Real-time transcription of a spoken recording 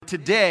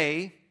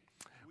Today,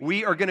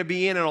 we are going to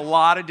be in a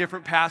lot of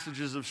different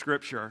passages of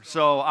Scripture.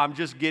 So I'm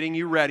just getting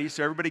you ready.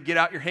 So everybody get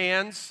out your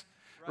hands,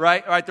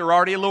 right? All right, they're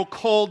already a little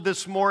cold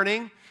this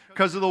morning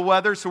because of the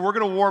weather. So we're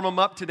going to warm them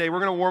up today.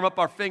 We're going to warm up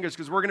our fingers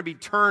because we're going to be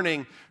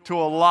turning to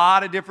a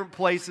lot of different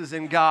places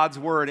in God's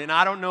Word. And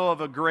I don't know of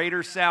a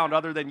greater sound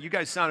other than you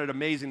guys sounded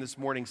amazing this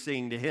morning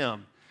singing to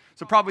Him.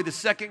 So probably the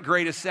second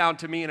greatest sound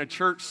to me in a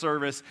church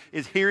service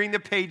is hearing the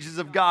pages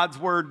of God's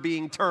Word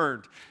being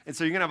turned. And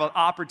so you're going to have an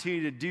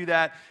opportunity to do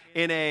that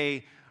in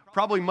a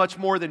probably much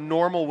more than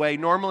normal way.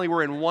 Normally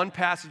we're in one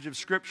passage of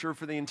Scripture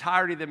for the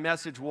entirety of the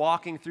message,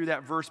 walking through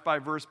that verse by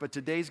verse, but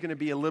today's going to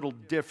be a little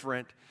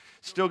different.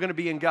 Still going to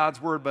be in God's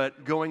Word,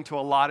 but going to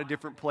a lot of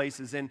different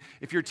places. And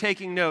if you're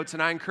taking notes,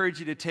 and I encourage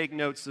you to take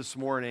notes this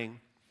morning,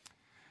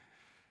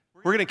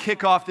 we're going to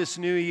kick off this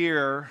new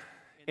year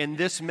in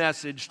this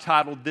message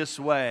titled this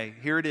way.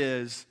 Here it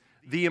is: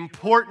 the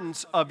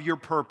importance of your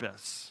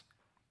purpose.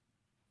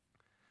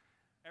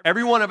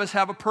 Every one of us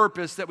have a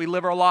purpose that we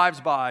live our lives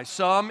by.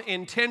 Some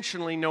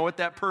intentionally know what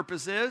that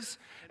purpose is,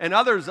 and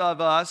others of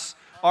us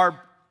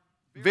are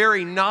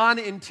very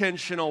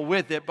non-intentional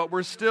with it, but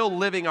we're still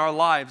living our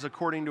lives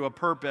according to a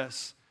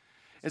purpose.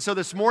 And so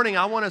this morning,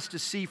 I want us to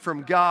see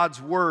from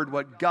God's Word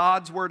what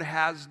God's Word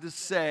has to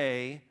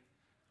say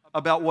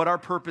about what our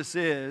purpose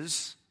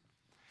is.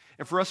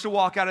 And for us to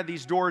walk out of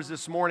these doors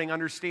this morning,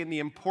 understand the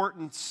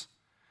importance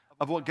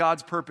of what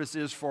God's purpose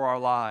is for our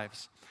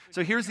lives.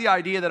 So here's the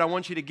idea that I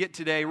want you to get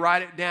today.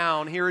 Write it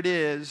down. Here it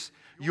is.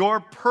 Your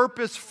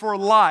purpose for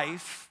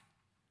life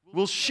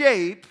will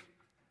shape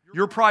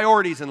your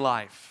priorities in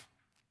life.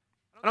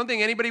 I don't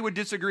think anybody would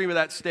disagree with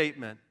that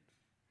statement.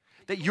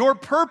 That your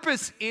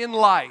purpose in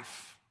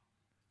life,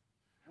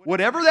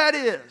 whatever that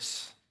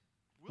is,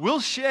 will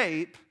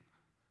shape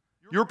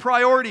your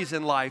priorities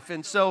in life.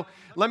 And so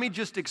let me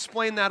just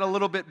explain that a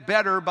little bit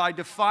better by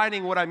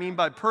defining what I mean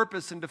by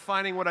purpose and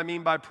defining what I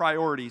mean by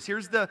priorities.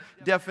 Here's the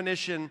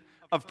definition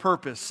of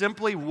purpose: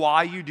 simply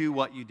why you do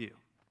what you do.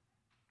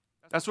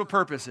 That's what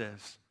purpose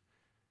is.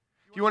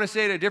 If you want to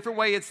say it a different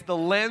way, it's the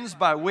lens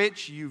by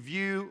which you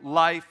view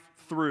life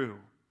through.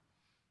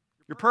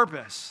 Your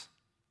purpose.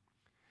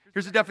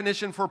 Here's a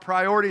definition for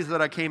priorities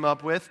that I came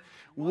up with: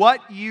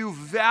 what you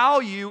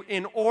value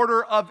in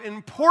order of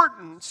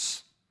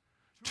importance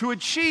to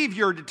achieve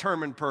your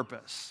determined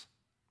purpose.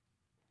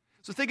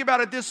 So think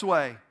about it this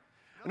way.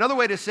 Another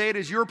way to say it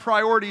is your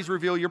priorities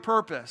reveal your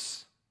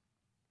purpose.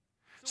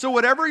 So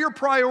whatever your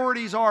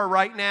priorities are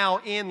right now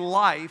in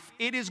life,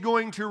 it is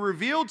going to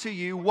reveal to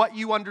you what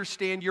you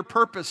understand your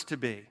purpose to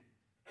be.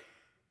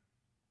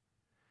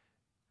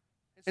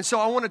 And so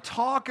I want to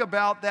talk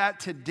about that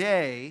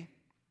today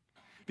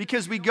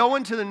because we go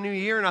into the new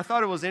year, and I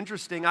thought it was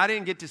interesting. I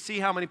didn't get to see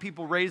how many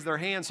people raised their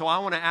hands, so I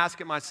want to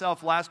ask it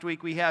myself. Last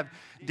week we have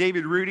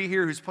David Rudy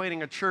here, who's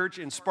planning a church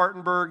in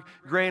Spartanburg.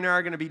 Gray and I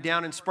are going to be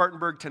down in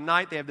Spartanburg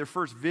tonight. They have their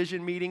first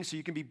vision meeting, so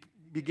you can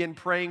begin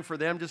praying for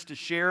them just to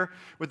share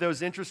with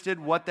those interested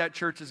what that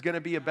church is going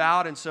to be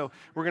about. And so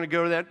we're going to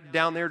go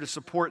down there to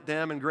support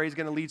them, and Gray's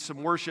going to lead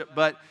some worship.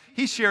 But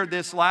he shared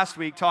this last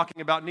week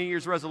talking about New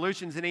Year's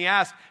resolutions, and he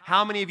asked,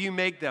 how many of you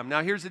make them?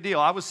 Now here's the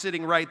deal. I was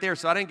sitting right there,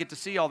 so I didn't get to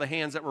see all the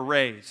hands that were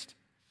raised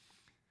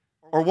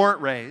or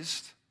weren't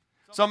raised.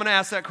 So I'm going to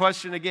ask that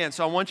question again.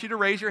 So I want you to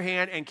raise your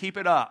hand and keep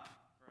it up,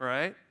 all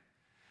right?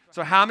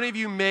 So how many of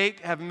you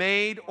have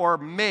made or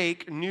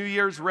make New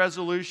Year's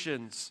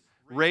resolutions?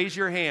 Raise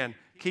your hand.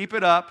 Keep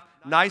it up,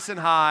 nice and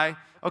high.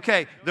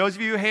 Okay, those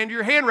of you who have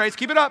your hand raised,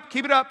 keep it up,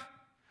 keep it up.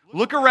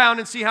 Look around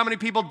and see how many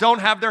people don't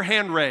have their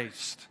hand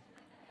raised.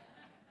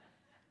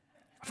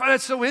 I find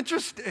that so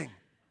interesting.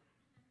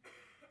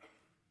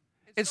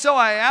 And so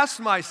I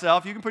asked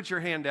myself, you can put your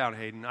hand down,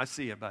 Hayden. I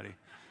see you, buddy.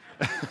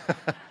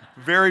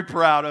 Very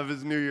proud of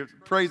his New Year's.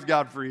 Praise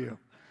God for you.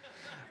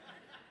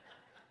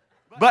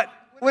 But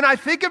when I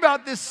think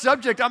about this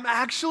subject, I'm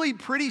actually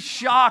pretty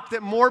shocked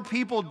that more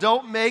people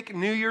don't make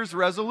New Year's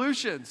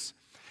resolutions.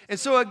 And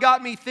so it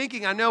got me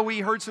thinking. I know we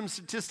heard some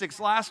statistics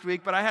last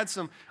week, but I had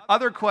some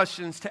other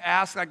questions to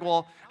ask, like,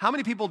 well, how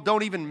many people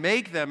don't even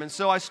make them? And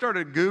so I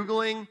started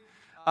Googling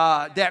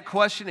that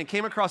question and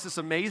came across this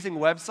amazing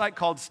website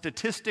called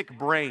Statistic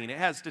Brain. It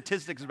has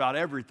statistics about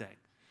everything.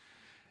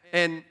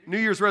 And New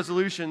Year's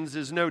resolutions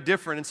is no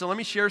different. And so let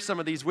me share some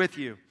of these with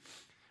you.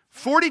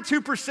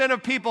 42%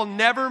 of people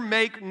never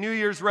make New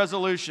Year's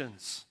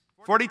resolutions.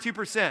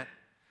 42%.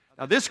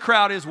 Now, this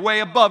crowd is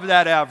way above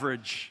that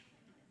average.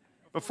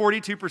 But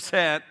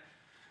 42%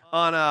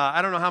 on,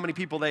 I don't know how many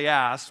people they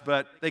asked,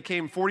 but they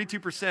came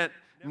 42%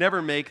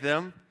 never make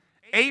them.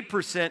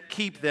 8%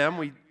 keep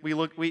them.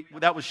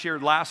 That was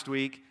shared last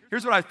week.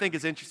 Here's what I think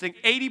is interesting.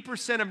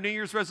 80% of New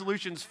Year's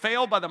resolutions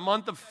fail by the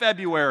month of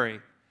February.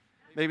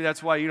 Maybe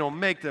that's why you don't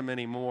make them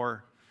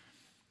anymore.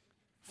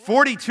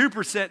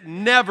 42%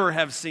 never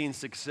have seen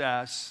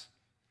success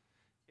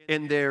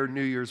in their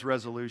New Year's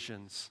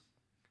resolutions.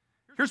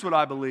 Here's what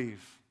I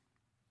believe.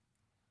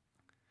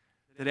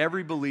 That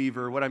every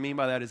believer, what I mean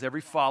by that is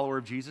every follower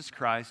of Jesus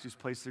Christ who's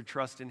placed their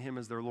trust in Him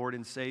as their Lord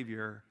and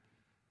Savior,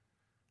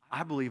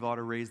 I believe ought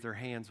to raise their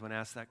hands when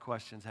asked that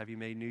question. Have you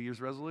made New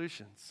Year's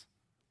resolutions?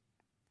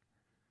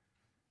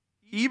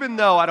 Even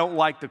though I don't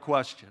like the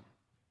question.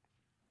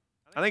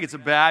 I think it's a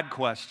bad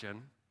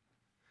question.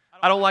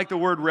 I don't like the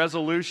word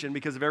resolution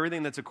because of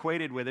everything that's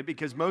equated with it,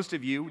 because most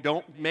of you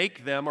don't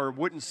make them or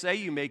wouldn't say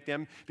you make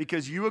them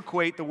because you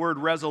equate the word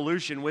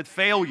resolution with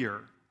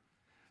failure.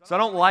 So I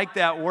don't like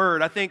that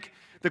word. I think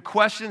the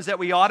questions that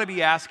we ought to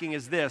be asking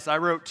is this. I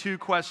wrote 2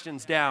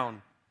 questions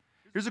down.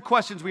 Here's the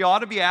questions we ought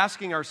to be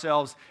asking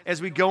ourselves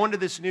as we go into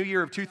this new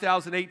year of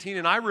 2018,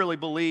 and I really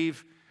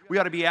believe we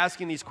ought to be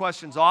asking these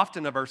questions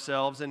often of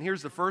ourselves. And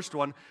here's the first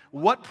one.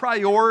 What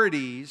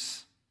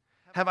priorities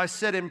have I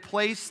set in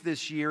place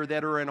this year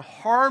that are in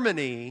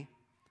harmony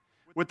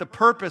with the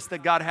purpose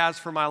that God has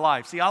for my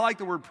life? See, I like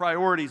the word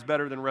priorities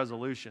better than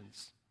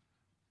resolutions.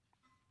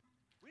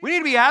 We need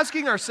to be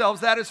asking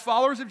ourselves that as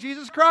followers of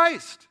Jesus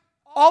Christ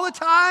all the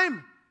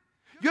time.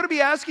 You ought to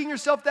be asking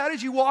yourself that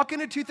as you walk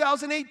into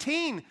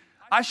 2018.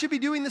 I should be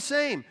doing the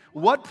same.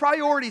 What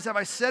priorities have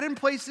I set in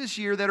place this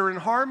year that are in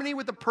harmony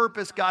with the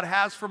purpose God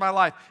has for my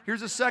life?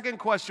 Here's a second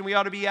question we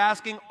ought to be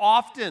asking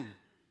often.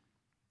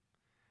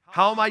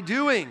 How am I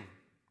doing?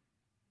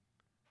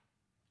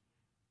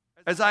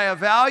 As I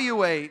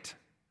evaluate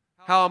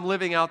how I'm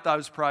living out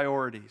those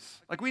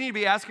priorities. Like, we need to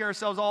be asking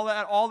ourselves all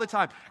that all the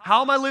time.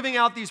 How am I living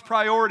out these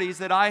priorities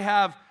that I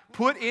have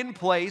put in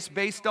place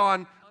based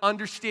on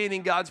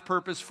understanding God's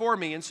purpose for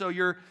me? And so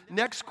your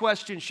next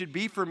question should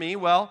be for me,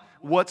 well,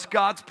 what's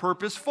God's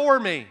purpose for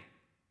me?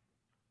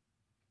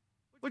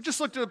 Well,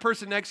 just look to the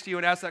person next to you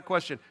and ask that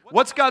question.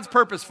 What's God's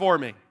purpose for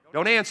me?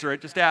 Don't answer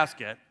it, just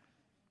ask it.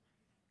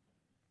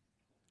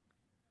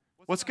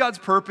 What's God's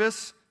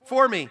purpose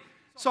for me?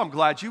 So I'm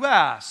glad you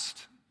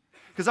asked,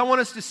 because I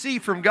want us to see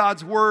from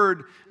God's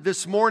Word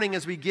this morning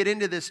as we get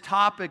into this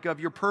topic of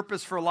your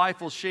purpose for life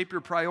will shape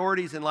your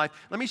priorities in life.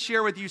 Let me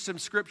share with you some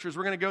scriptures.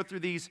 We're going to go through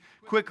these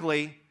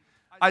quickly.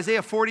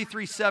 Isaiah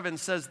 43:7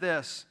 says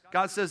this.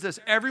 God says this,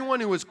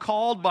 everyone who is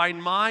called by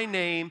my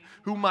name,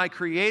 whom I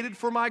created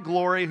for my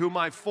glory, whom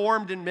I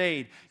formed and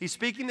made. He's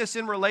speaking this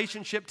in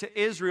relationship to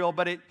Israel,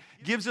 but it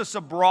gives us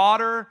a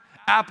broader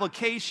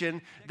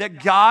application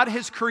that God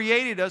has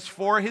created us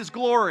for His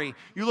glory.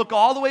 You look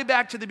all the way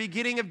back to the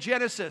beginning of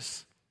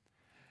Genesis,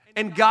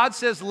 and God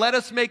says, let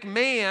us make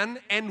man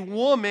and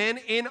woman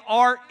in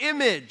our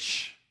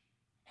image.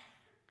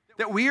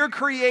 That we are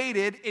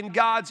created in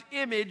God's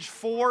image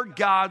for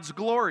God's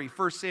glory.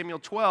 1 Samuel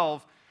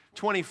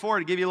 12:24,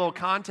 to give you a little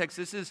context,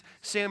 this is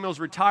Samuel's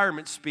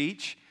retirement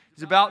speech.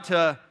 He's about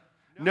to,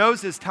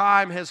 knows his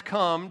time has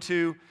come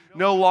to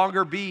no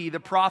longer be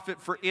the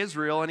prophet for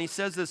Israel. And he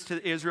says this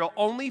to Israel,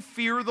 only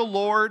fear the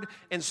Lord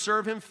and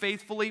serve Him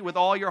faithfully with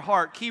all your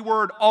heart. Key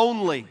word,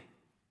 only.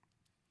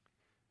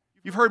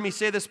 You've heard me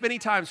say this many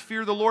times.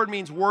 Fear the Lord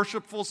means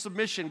worshipful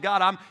submission.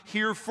 God, I'm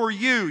here for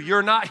you.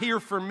 You're not here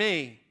for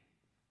me.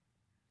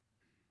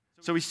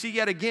 So we see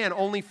yet again,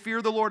 only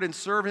fear the Lord and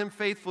serve Him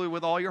faithfully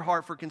with all your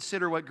heart, for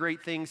consider what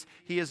great things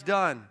He has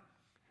done.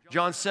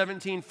 John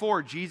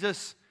 17:4,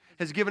 Jesus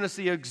has given us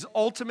the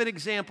ultimate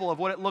example of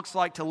what it looks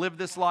like to live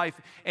this life.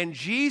 And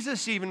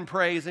Jesus even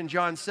prays in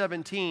John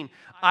 17,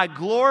 I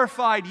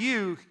glorified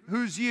you.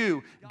 Who's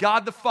you?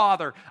 God the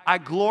Father. I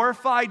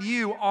glorified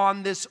you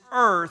on this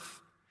earth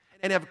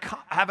and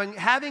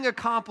having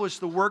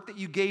accomplished the work that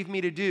you gave me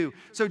to do.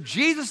 So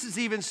Jesus is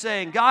even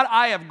saying, God,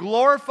 I have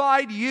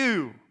glorified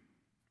you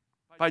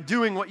by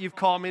doing what you've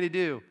called me to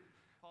do.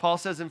 Paul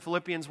says in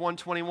Philippians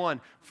 1:21,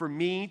 for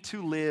me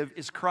to live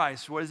is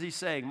Christ. What is he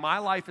saying? My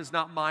life is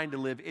not mine to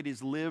live. It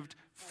is lived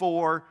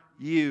for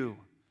you.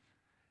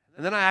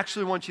 And then I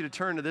actually want you to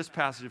turn to this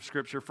passage of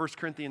Scripture, 1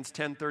 Corinthians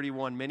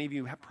 10:31. Many of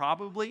you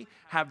probably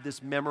have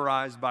this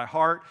memorized by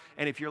heart.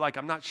 And if you're like,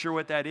 I'm not sure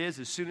what that is,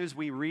 as soon as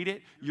we read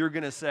it, you're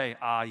going to say,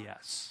 ah,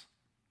 yes.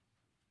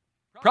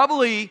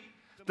 Probably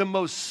the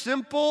most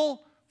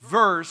simple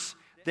verse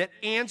that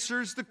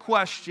answers the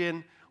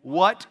question,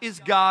 what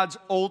is God's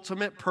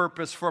ultimate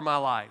purpose for my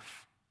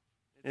life?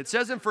 It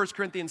says in 1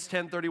 Corinthians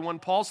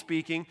 10:31, Paul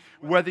speaking,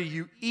 whether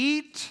you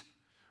eat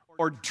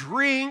or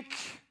drink,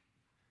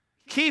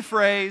 key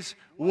phrase,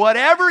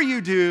 whatever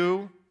you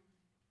do,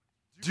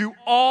 do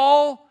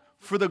all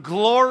for the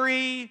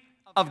glory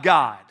of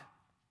God.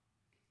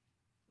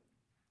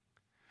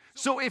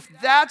 So if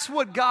that's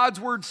what God's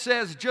Word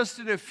says just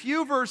in a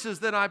few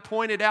verses that I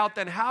pointed out,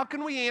 then how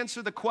can we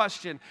answer the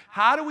question?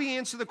 How do we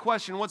answer the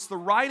question? What's the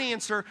right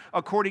answer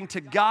according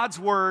to God's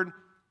Word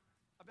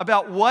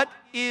about what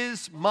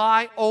is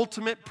my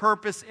ultimate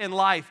purpose in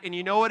life? And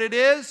you know what it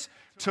is?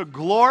 To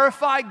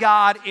glorify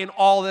God in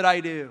all that I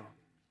do.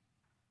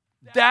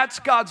 That's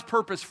God's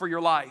purpose for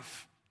your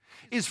life,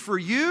 is for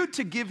you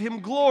to give Him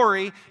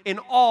glory in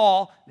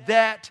all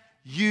that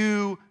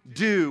you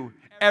do.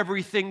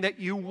 Everything that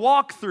you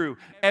walk through,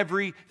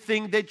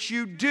 everything that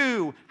you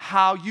do,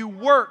 how you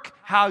work,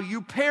 how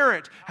you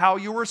parent, how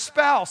you're a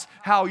spouse,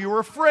 how you're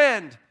a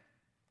friend,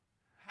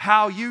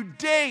 how you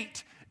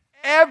date,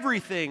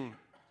 everything,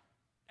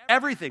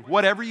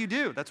 whatever you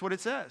do. That's what it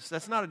says.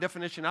 That's not a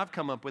definition I've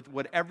come up with.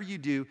 Whatever you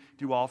do,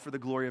 do all for the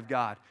glory of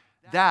God.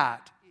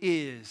 That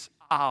is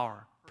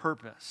our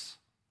purpose.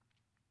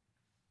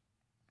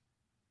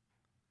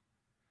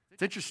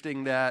 It's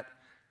interesting that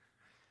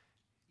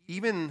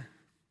even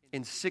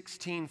in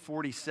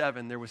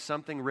 1647, there was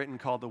something written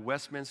called the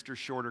Westminster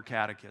Shorter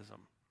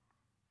Catechism.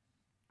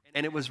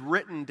 And it was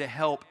written to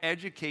help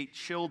educate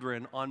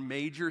children on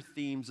major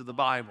themes of the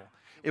Bible.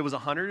 It was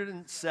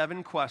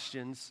 107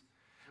 questions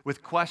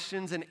with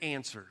questions and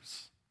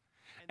answers.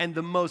 And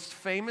the most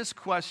famous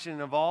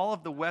question of all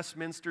of the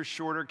Westminster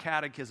Shorter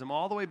Catechism,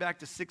 all the way back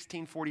to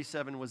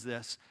 1647, was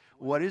this: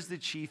 what is the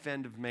chief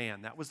end of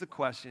man? That was the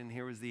question.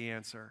 Here was the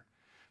answer: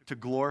 to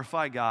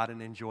glorify God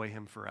and enjoy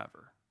Him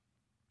forever.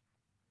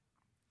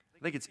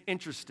 I think it's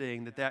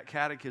interesting that that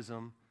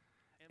catechism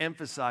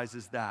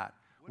emphasizes that.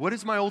 What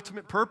is my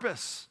ultimate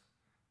purpose?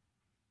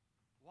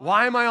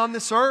 Why am I on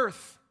this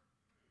earth?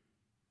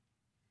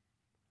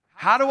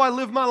 How do I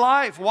live my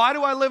life? Why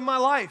do I live my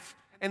life?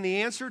 And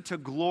the answer: to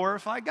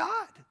glorify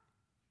God.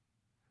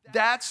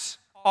 That's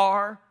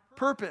our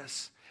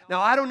purpose. Now,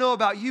 I don't know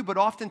about you, but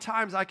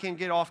oftentimes I can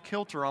get off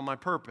kilter on my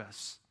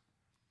purpose.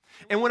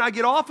 And when I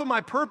get off of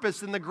my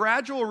purpose, then the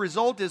gradual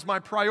result is my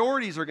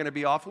priorities are going to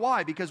be off.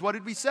 Why? Because what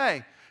did we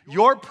say?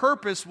 Your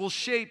purpose will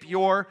shape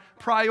your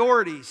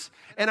priorities.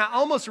 And I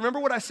almost remember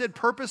what I said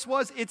purpose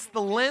was. It's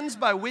the lens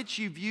by which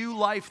you view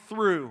life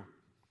through.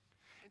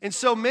 And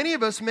so many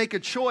of us make a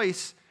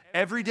choice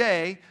every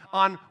day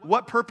on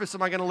what purpose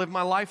am I going to live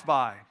my life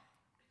by.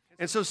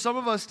 And so some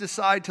of us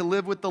decide to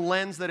live with the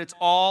lens that it's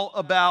all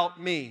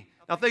about me.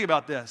 Now think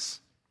about this.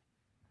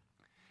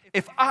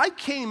 If I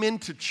came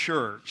into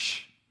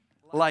church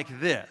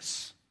like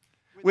this,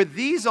 with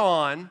these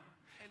on,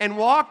 and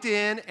walked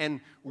in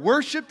and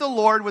worshiped the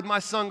Lord with my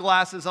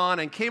sunglasses on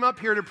and came up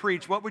here to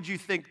preach, what would you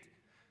think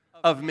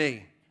of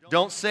me?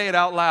 Don't say it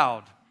out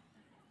loud.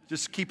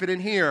 Just keep it in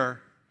here.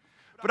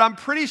 But I'm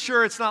pretty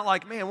sure it's not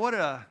like, man, what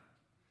a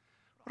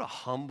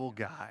humble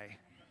guy.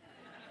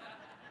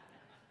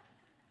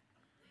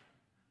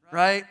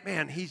 Right?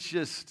 Man, he's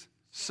just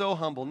so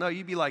humble. No,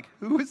 you'd be like,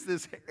 who is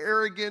this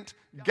arrogant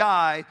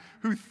guy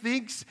who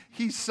thinks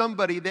he's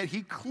somebody that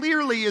he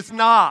clearly is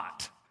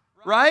not?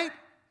 Right?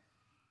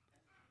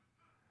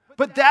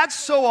 But that's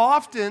so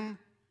often,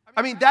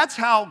 that's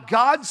how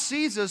God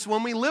sees us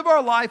when we live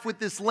our life with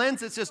this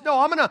lens that says, no,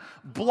 I'm going to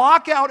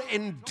block out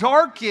and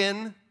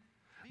darken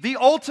the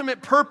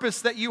ultimate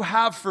purpose that you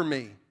have for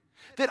me.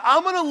 That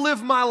I'm going to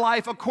live my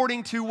life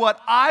according to what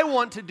I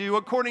want to do,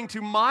 according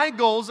to my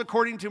goals,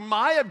 according to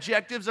my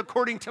objectives,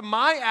 according to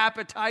my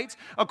appetites,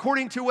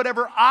 according to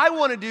whatever I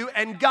want to do.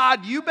 And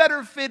God, you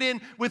better fit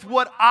in with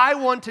what I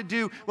want to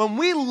do. When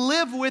we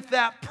live with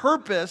that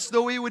purpose,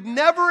 though we would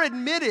never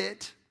admit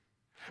it,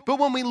 but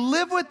when we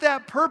live with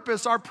that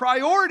purpose, our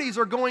priorities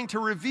are going to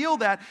reveal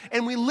that.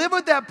 And we live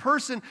with that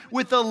person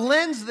with a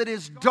lens that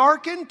is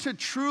darkened to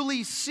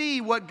truly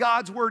see what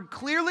God's word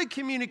clearly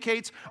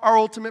communicates our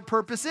ultimate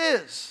purpose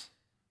is.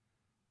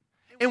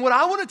 And what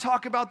I want to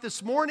talk about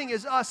this morning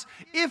is us,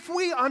 if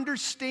we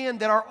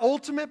understand that our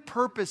ultimate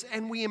purpose,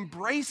 and we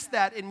embrace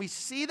that and we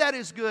see that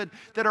as good,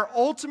 that our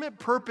ultimate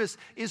purpose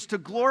is to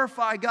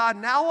glorify God,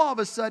 now all of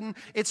a sudden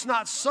it's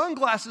not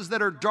sunglasses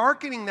that are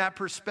darkening that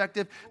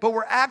perspective, but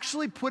we're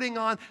actually putting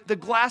on the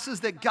glasses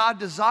that God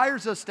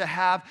desires us to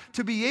have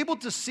to be able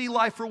to see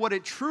life for what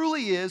it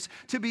truly is,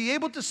 to be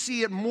able to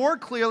see it more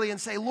clearly and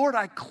say, Lord,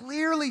 I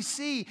clearly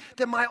see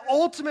that my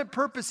ultimate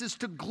purpose is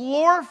to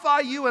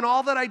glorify you in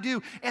all that I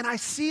do, and I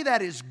see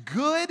that as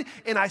good,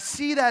 and I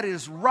see that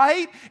as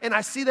right, and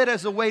I see that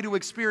as a way to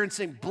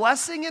experiencing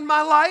blessing in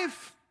my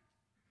life.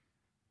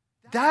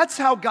 That's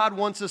how God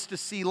wants us to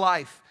see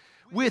life,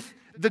 with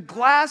the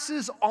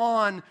glasses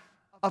on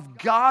of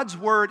God's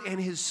word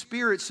and His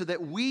Spirit, so that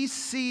we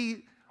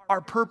see our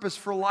purpose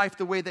for life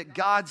the way that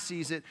God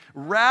sees it,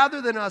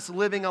 rather than us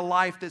living a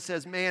life that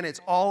says, man,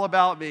 it's all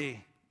about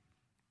me,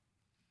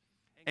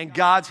 and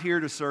God's here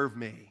to serve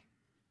me.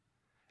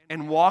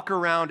 And walk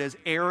around as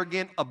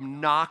arrogant,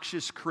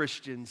 obnoxious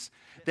Christians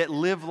that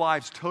live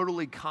lives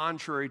totally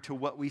contrary to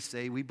what we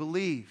say we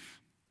believe.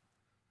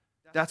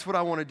 That's what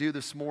I want to do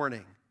this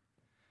morning.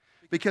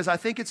 Because I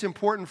think it's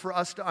important for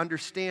us to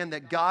understand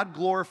that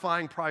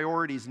God-glorifying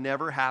priorities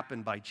never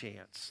happen by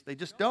chance. They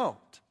just don't.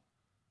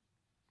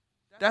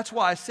 That's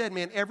why I said,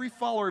 man, every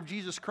follower of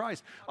Jesus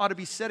Christ ought to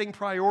be setting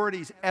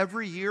priorities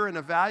every year and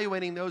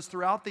evaluating those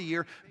throughout the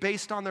year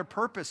based on their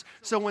purpose.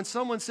 So when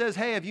someone says,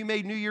 hey, have you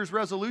made New Year's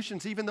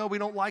resolutions, even though we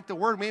don't like the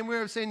word, man,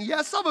 we're saying,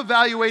 yes, I've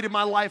evaluated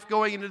my life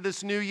going into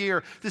this new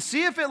year to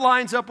see if it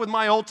lines up with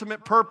my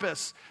ultimate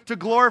purpose, to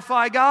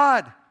glorify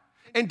God.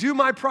 And do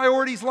my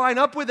priorities line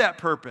up with that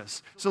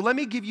purpose? So let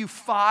me give you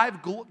 5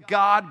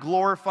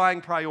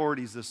 God-glorifying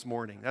priorities this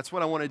morning. That's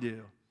what I want to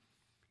do.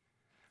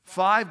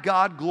 5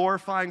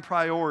 God-glorifying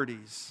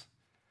priorities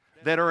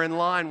that are in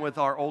line with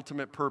our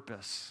ultimate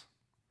purpose.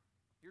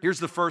 Here's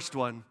the first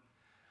one.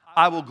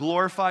 I will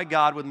glorify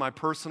God with my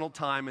personal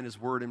time in His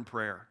Word and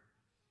prayer.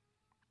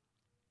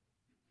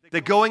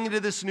 That going into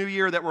this new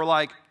year that we're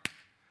like,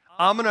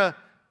 I'm going to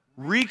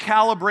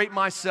recalibrate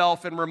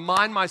myself and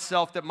remind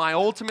myself that my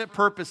ultimate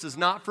purpose is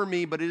not for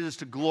me, but it is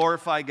to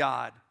glorify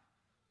God.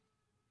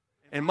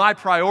 And my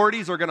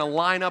priorities are going to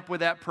line up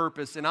with that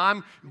purpose. And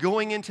I'm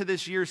going into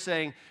this year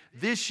saying,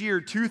 this year,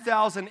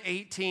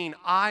 2018,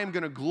 I am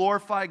going to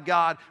glorify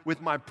God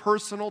with my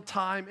personal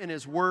time in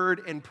His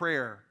Word and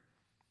prayer.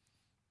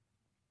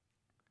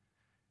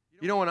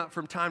 You know,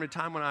 from time to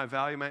time when I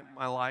evaluate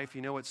my life,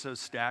 you know what's so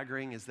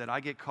staggering is that I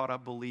get caught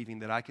up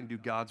believing that I can do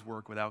God's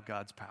work without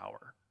God's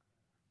power.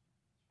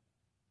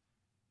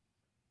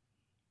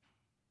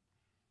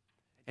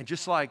 And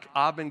just like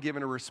I've been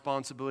given a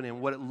responsibility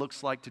and what it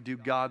looks like to do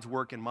God's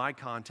work in my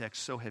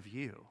context, so have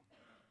you.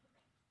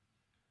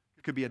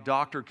 It could be a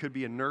doctor, could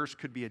be a nurse,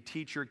 could be a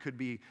teacher, could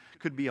be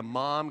a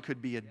mom,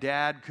 could be a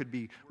dad, could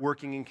be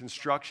working in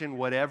construction,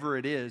 whatever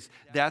it is,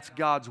 that's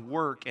God's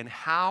work. And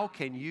how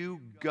can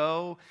you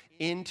go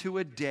into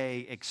a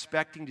day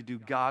expecting to do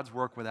God's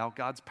work without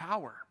God's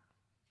power?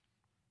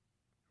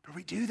 But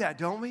we do that,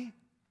 don't we?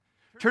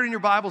 Turn in your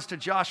Bibles to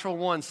Joshua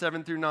 1,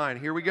 7 through 9.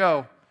 Here we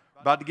go.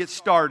 About to get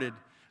started.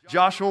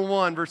 Joshua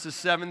 1, verses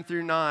 7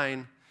 through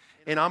 9.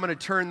 And I'm going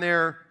to turn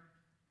there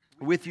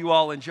with you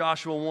all in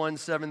Joshua 1,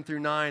 7 through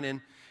 9.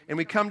 And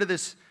we come to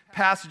this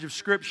passage of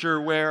Scripture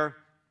where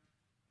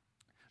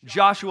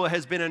Joshua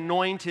has been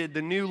anointed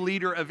the new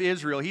leader of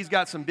Israel. He's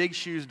got some big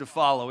shoes to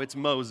follow. It's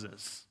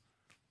Moses.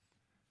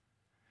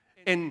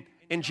 In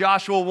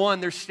Joshua 1,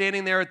 they're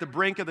standing there at the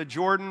brink of the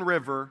Jordan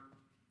River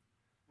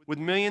with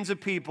millions of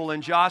people,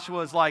 and Joshua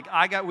is like,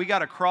 we got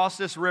to cross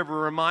this river.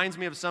 It reminds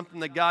me of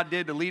something that God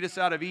did to lead us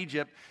out of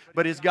Egypt,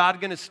 but is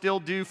God going to still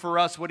do for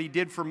us what He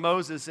did for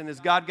Moses, and is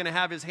God going to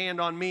have His hand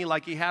on me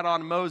like He had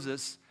on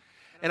Moses?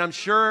 And I'm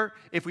sure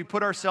if we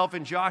put ourselves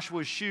in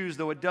Joshua's shoes,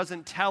 though it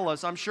doesn't tell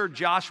us, I'm sure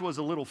Joshua's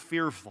a little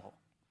fearful.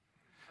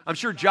 I'm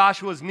sure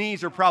Joshua's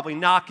knees are probably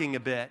knocking a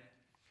bit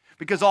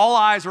because all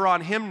eyes are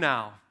on him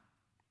now.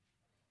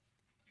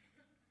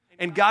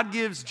 And God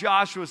gives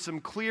Joshua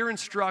some clear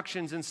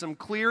instructions and some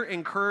clear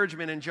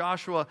encouragement in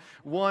Joshua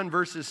 1,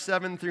 verses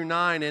 7 through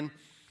 9. And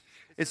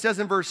it says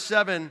in verse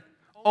 7,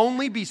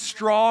 only be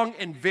strong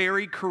and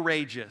very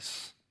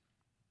courageous.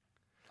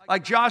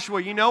 Like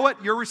Joshua, you know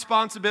what your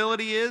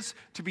responsibility is?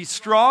 To be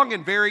strong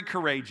and very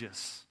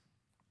courageous.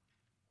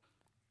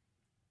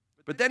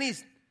 But then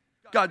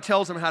God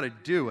tells him how to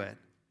do it.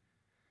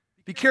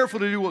 Be careful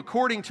to do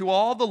according to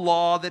all the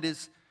law that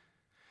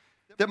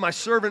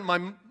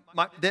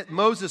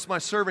Moses, my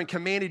servant,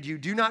 commanded you.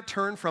 Do not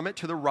turn from it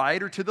to the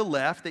right or to the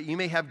left, that you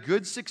may have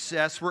good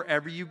success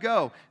wherever you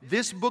go.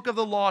 This book of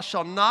the law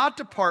shall not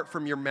depart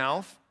from your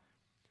mouth,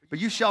 but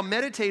you shall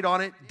meditate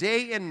on it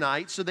day and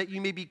night, so that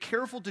you may be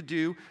careful to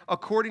do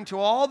according to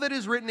all that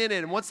is written in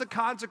it. And what's the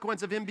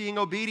consequence of him being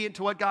obedient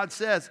to what God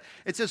says?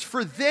 It says,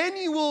 for then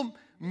you will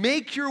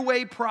make your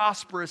way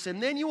prosperous,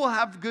 and then you will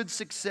have good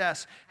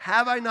success.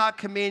 Have I not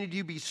commanded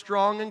you, be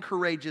strong and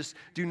courageous?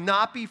 Do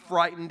not be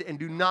frightened and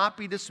do not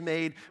be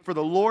dismayed, for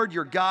the Lord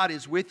your God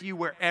is with you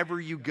wherever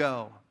you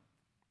go.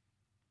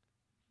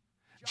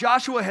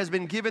 Joshua has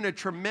been given a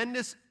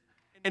tremendous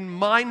and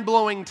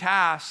mind-blowing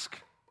task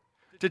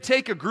to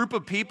take a group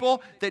of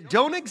people that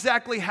don't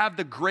exactly have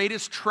the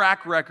greatest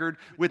track record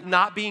with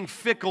not being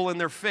fickle in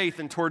their faith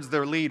and towards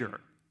their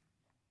leader.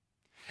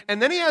 And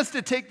then he has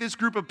to take this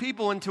group of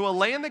people into a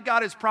land that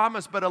God has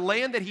promised, but a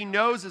land that he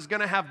knows is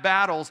going to have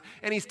battles.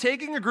 And he's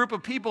taking a group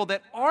of people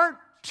that aren't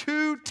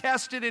too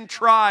tested and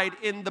tried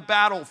in the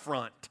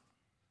battlefront.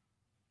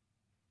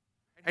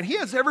 And he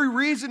has every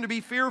reason to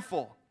be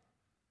fearful.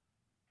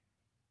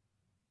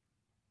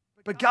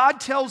 But God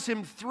tells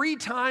him 3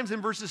 times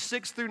in verses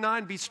 6 through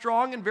 9, be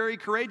strong and very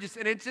courageous.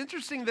 And it's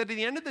interesting that at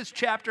the end of this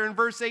chapter in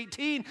verse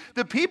 18,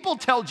 the people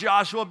tell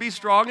Joshua, be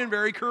strong and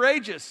very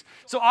courageous.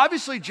 So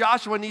obviously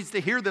Joshua needs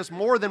to hear this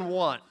more than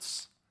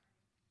once.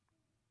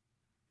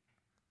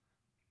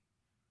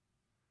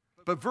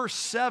 But verse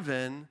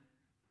 7,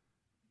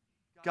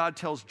 God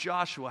tells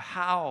Joshua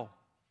how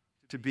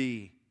to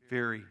be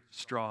very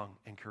strong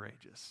and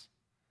courageous.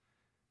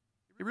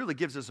 It really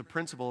gives us a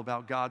principle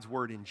about God's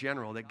word in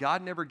general, that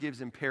God never gives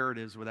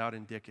imperatives without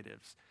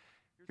indicatives.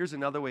 Here's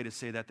another way to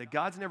say that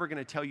God's never going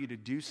to tell you to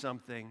do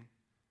something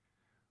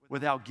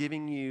without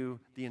giving you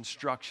the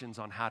instructions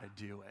on how to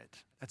do it.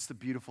 That's the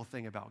beautiful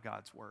thing about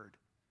God's word.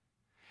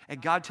 And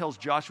God tells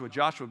Joshua,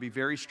 be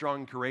very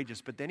strong and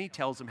courageous, but then he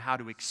tells him how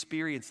to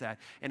experience that.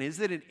 And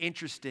isn't it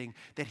interesting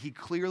that he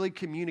clearly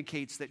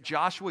communicates that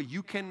Joshua,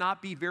 you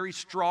cannot be very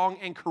strong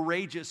and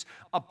courageous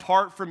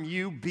apart from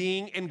you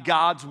being in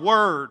God's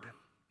word.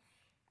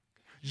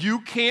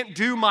 You can't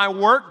do my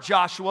work,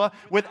 Joshua,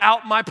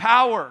 without my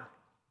power.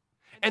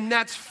 And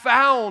that's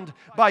found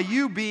by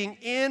you being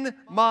in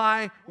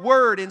my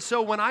word. And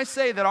so when I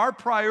say that our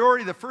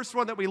priority, the first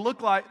one that we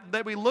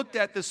looked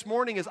at this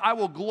morning is I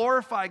will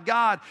glorify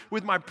God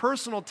with my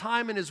personal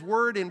time in his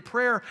word in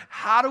prayer.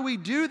 How do we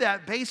do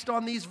that based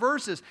on these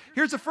verses?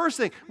 Here's the first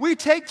thing. We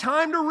take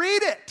time to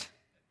read it.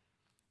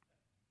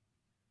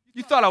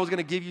 You thought I was going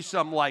to give you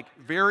some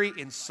very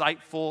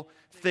insightful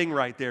thing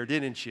right there,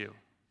 didn't you?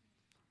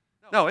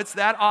 No, it's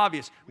that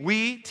obvious.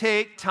 We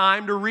take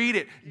time to read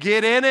it.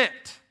 Get in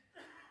it.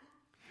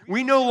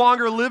 We no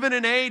longer live in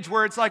an age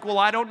where it's like, well,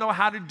 I don't know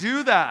how to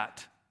do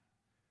that.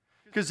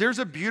 Because there's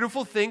a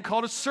beautiful thing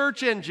called a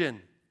search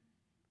engine,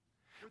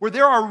 where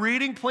there are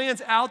reading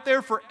plans out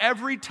there for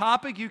every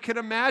topic you can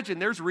imagine.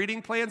 There's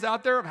reading plans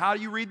out there of how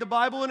you read the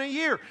Bible in a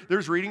year.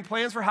 There's reading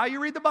plans for how you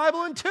read the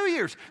Bible in 2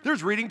 years.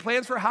 There's reading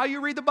plans for how you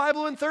read the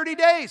Bible in 30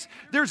 days.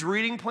 There's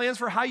reading plans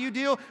for how you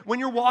deal when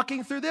you're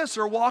walking through this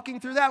or walking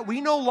through that. We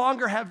no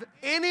longer have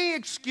any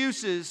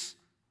excuses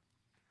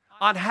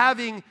on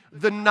having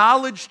the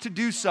knowledge to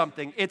do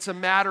something. It's a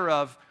matter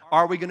of,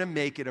 are we going to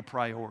make it a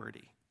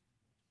priority?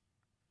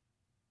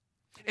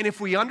 And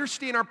if we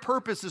understand our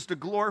purpose is to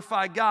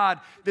glorify God,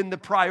 then the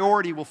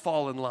priority will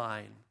fall in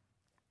line.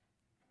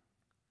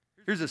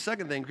 Here's the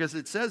second thing, because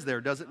it says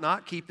there, does it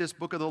not? Keep this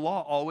book of the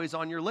law always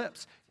on your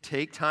lips.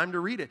 Take time to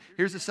read it.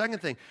 Here's the second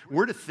thing.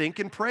 We're to think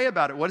and pray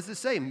about it. What does it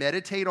say?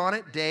 Meditate on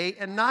it day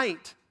and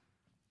night.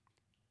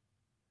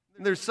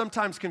 There's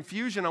sometimes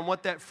confusion on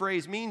what that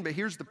phrase means, but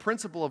here's the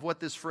principle of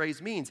what this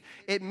phrase means.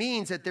 It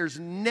means that there's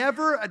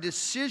never a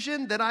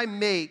decision that I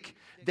make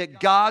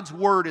that God's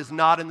word is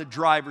not in the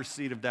driver's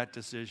seat of that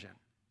decision.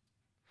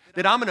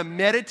 That I'm going to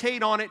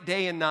meditate on it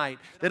day and night.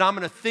 That I'm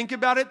going to think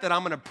about it. That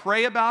I'm going to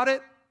pray about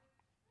it.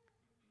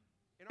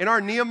 In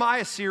our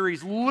Nehemiah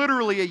series,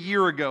 literally a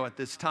year ago at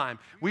this time,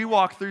 we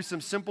walked through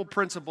some simple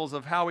principles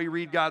of how we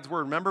read God's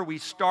word. Remember, we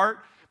start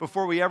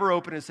before we ever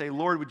open and say,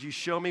 Lord, would you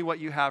show me what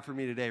you have for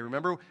me today?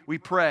 Remember, we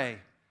pray.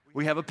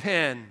 We have a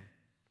pen.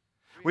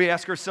 We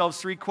ask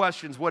ourselves 3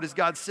 questions. What is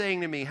God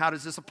saying to me? How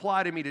does this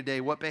apply to me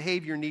today? What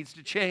behavior needs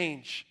to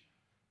change?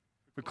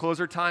 We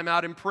close our time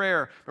out in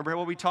prayer. Remember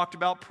what we talked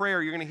about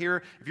prayer? You're going to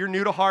hear, if you're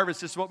new to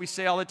Harvest, this is what we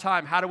say all the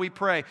time. How do we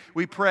pray?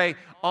 We pray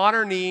on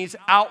our knees,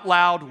 out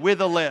loud, with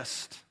a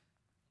list.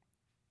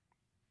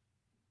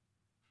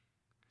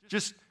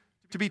 Just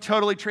to be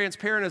totally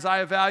transparent, as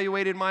I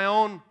evaluated my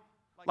own,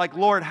 like,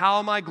 Lord, how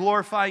am I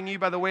glorifying you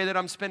by the way that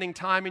I'm spending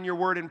time in your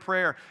word and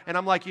prayer? And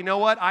I'm like, you know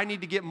what? I need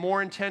to get more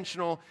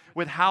intentional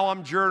with how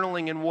I'm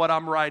journaling and what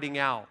I'm writing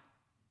out.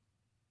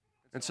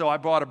 And so I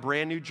bought a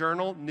brand new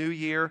journal, new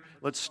year.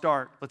 Let's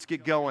start. Let's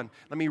get going.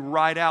 Let me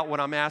write out what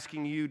I'm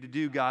asking you to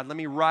do, God. Let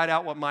me write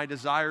out what my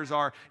desires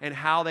are and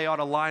how they ought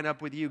to line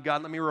up with you,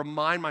 God. Let me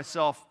remind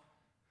myself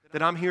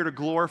that I'm here to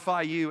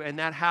glorify you, and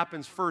that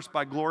happens first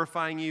by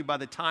glorifying you by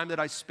the time that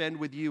I spend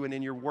with you and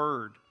in your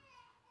word.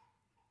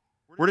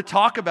 We're to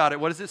talk about it.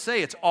 What does it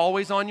say? It's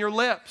always on your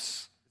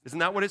lips. Isn't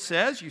that what it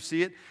says? You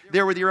see it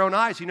there with your own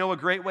eyes. You know a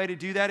great way to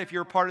do that if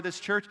you're a part of this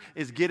church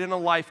is get in a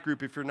life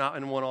group if you're not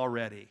in one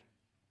already.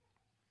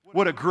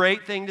 What a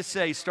great thing to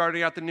say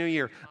starting out the new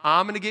year.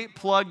 I'm going to get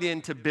plugged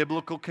into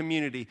biblical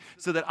community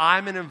so that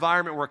I'm in an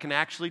environment where I can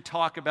actually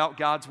talk about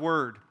God's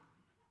word.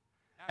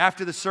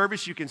 After the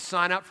service, you can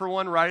sign up for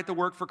one right at the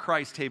Work for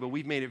Christ table.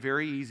 We've made it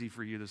very easy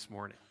for you this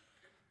morning.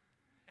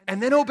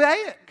 And then obey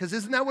it, because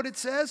isn't that what it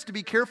says? To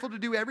be careful to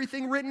do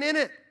everything written in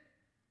it.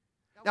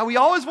 Now, we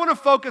always want to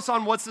focus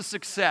on what's the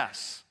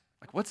success.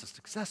 Like, what's the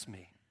success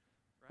mean?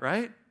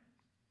 Right?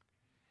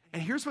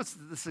 And here's what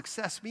the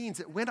success means,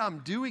 that when I'm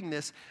doing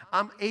this,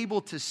 I'm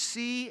able to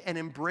see and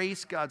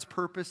embrace God's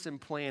purpose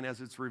and plan as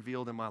it's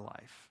revealed in my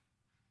life.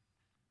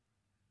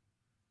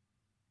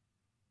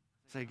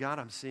 Say, God,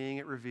 I'm seeing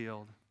it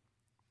revealed.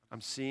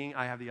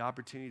 I have the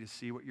opportunity to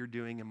see what you're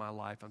doing in my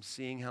life. I'm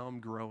seeing how I'm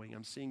growing.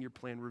 I'm seeing your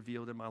plan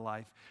revealed in my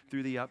life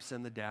through the ups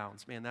and the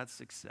downs. Man, that's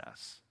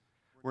success.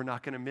 We're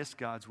not going to miss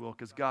God's will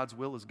because God's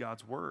will is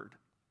God's word.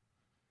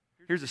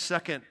 Here's a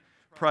second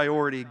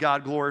priority,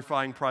 God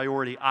glorifying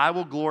priority. I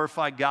will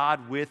glorify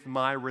God with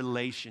my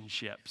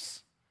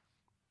relationships.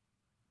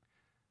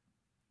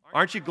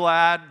 Aren't you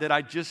glad that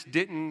I just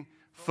didn't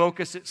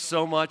focus it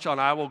so much on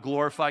I will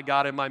glorify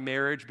God in my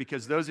marriage?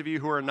 Because those of you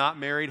who are not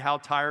married, how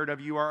tired of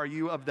you are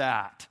you of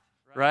that?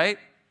 Right?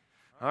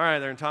 All right,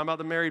 they're talking about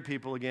the married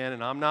people again,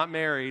 and I'm not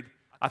married.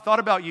 I thought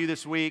about you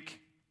this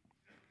week.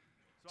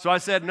 So I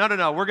said,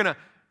 no, we're going to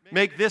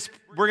make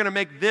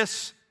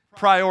this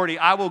priority.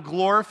 I will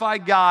glorify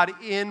God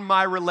in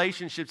my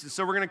relationships. And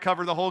so we're going to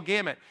cover the whole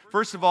gamut.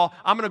 First of all,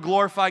 I'm going to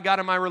glorify God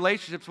in my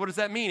relationships. What does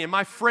that mean? In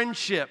my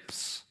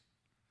friendships.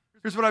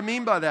 Here's what I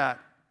mean by that.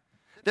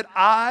 That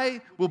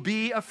I will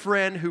be a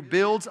friend who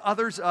builds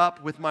others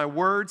up with my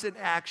words and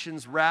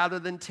actions rather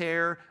than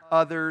tear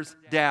others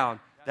down.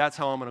 That's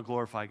how I'm going to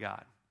glorify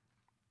God.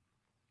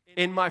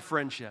 In my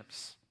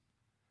friendships.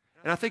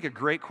 And I think a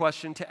great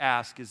question to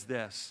ask is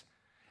this.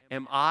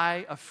 Am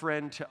I a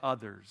friend to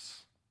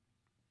others?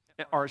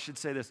 Or I should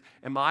say this.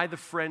 Am I the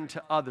friend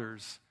to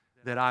others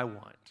that I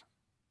want?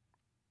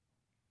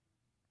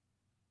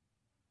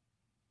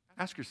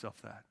 Ask yourself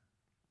that.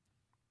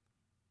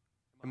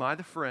 Am I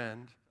the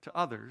friend to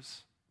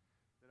others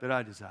that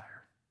I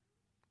desire?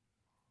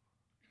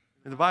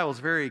 And the Bible is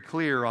very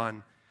clear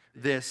on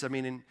this. Let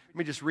me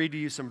just read to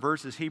you some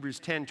verses. Hebrews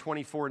 10,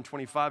 24 and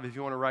 25, if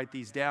you want to write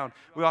these down.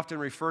 We often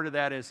refer to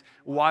that as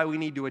why we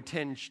need to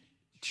attend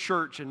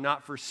church and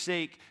not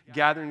forsake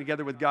gathering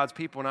together with God's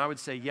people. And I would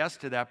say yes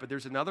to that, but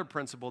there's another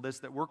principle,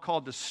 that we're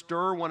called to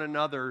stir one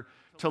another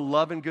to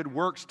love and good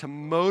works, to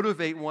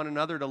motivate one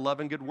another to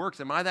love and good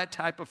works. Am I that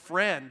type of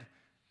friend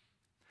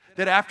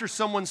That after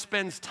someone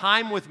spends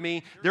time with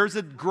me, there's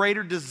a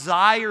greater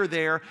desire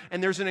there,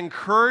 and there's an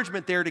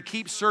encouragement there to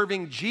keep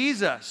serving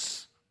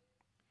Jesus.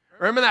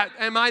 Or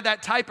am I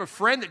that type of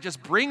friend that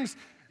just brings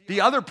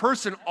the other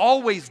person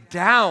always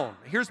down?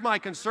 Here's my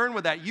concern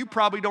with that. You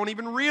probably don't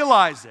even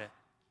realize it.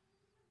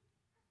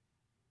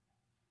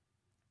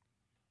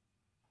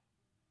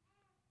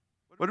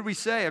 What did we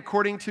say?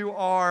 According to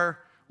our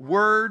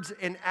words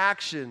and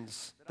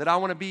actions, that I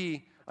want to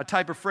be a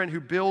type of friend who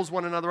builds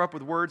one another up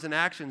with words and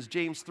actions.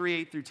 James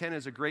 3:8-10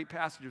 is a great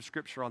passage of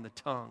Scripture on the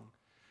tongue.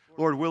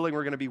 Lord willing,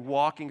 we're going to be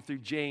walking through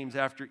James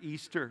after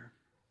Easter.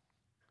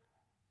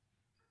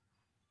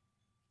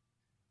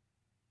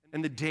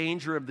 And the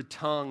danger of the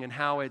tongue and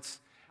how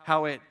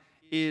it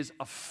is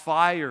a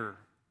fire,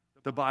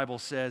 the Bible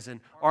says. And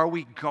are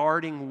we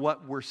guarding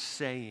what we're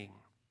saying?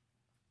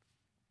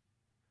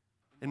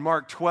 In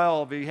Mark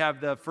 12, we have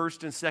the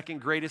first and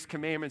second greatest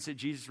commandments that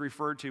Jesus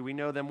referred to. We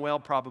know them well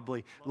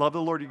probably. Love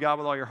the Lord your God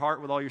with all your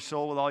heart, with all your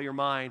soul, with all your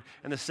mind.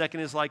 And the second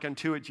is like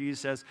unto it, Jesus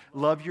says,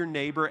 love your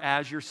neighbor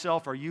as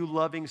yourself. Are you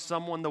loving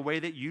someone the way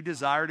that you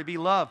desire to be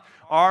loved?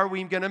 Are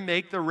we going to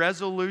make the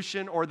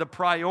resolution or the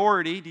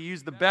priority, to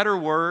use the better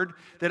word,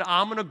 that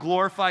I'm going to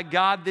glorify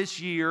God this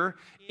year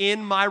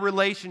in my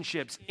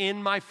relationships,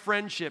 in my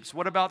friendships?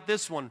 What about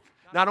this one?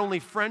 Not only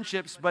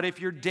friendships, but if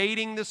you're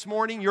dating this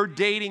morning, your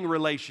dating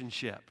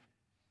relationship.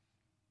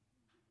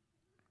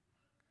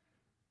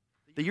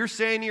 That you're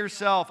saying to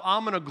yourself,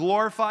 I'm going to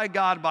glorify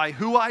God by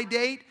who I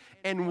date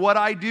and what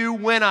I do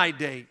when I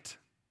date.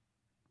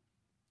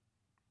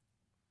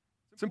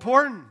 It's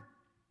important.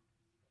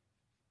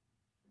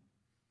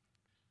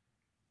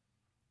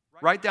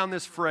 Write down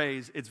this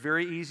phrase. It's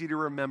very easy to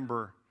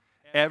remember.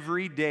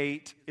 Every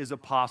date is a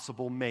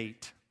possible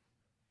mate.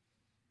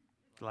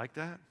 You like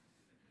that?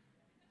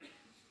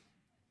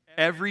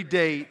 Every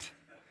date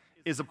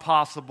is a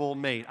possible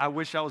mate. I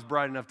wish I was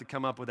bright enough to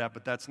come up with that,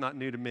 but that's not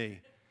new to me.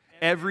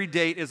 Every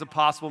date is a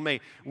possible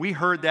mate. We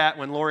heard that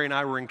when Lori and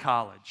I were in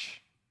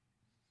college.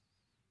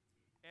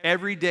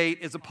 Every date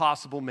is a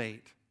possible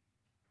mate.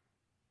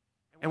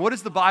 And what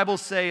does the Bible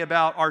say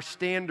about our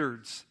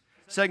standards?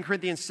 2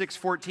 Corinthians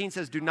 6:14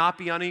 says, do not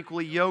be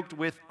unequally yoked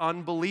with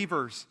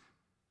unbelievers.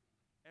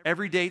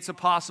 Every date's a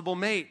possible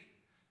mate,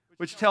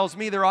 which tells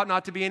me there ought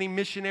not to be any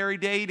missionary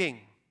dating.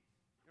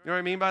 You know what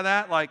I mean by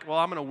that? Like, well,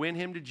 I'm going to win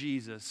him to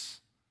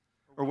Jesus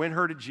or win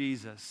her to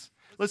Jesus.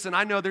 Listen,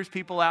 I know there's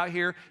people out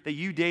here that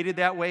you dated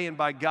that way, and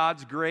by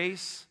God's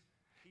grace,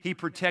 He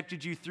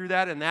protected you through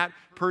that, and that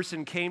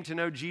person came to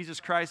know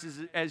Jesus Christ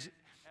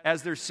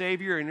as their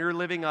Savior, and you're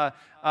living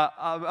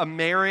a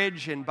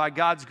marriage, and by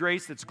God's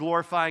grace, that's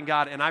glorifying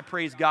God, and I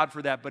praise God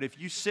for that. But if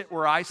you sit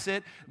where I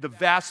sit, the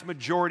vast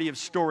majority of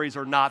stories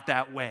are not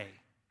that way.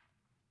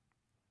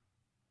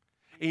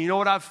 And you know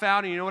what I've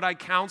found, and you know what I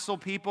counsel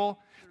people?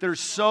 They're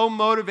so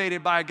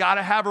motivated by, I got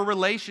to have a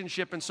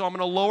relationship, and so I'm going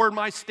to lower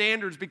my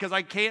standards because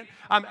I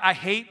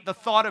hate the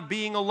thought of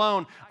being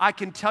alone. I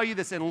can tell you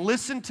this, and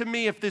listen to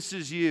me if this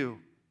is you,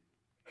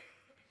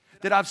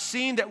 that I've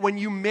seen that when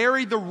you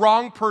marry the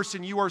wrong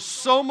person, you are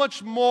so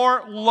much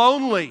more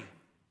lonely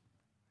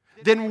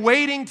than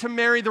waiting to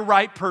marry the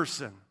right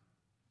person.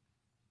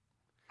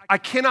 I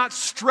cannot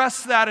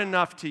stress that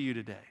enough to you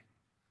today.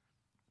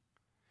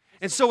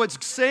 And so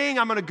it's saying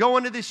I'm going to go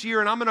into this year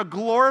and I'm going to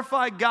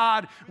glorify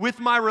God with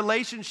my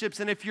relationships.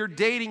 And if you're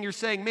dating, you're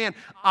saying, man,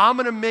 I'm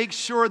going to make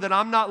sure that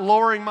I'm not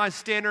lowering my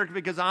standard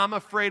because I'm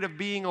afraid of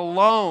being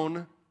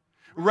alone.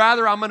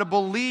 Rather, I'm going to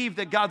believe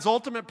that God's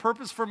ultimate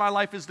purpose for my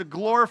life is to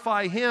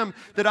glorify Him,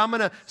 that I'm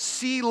going to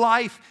see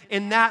life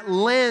in that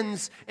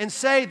lens and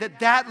say that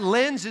that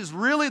lens is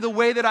really the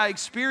way that I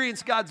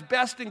experience God's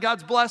best and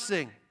God's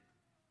blessing.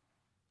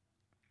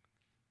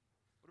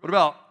 What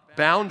about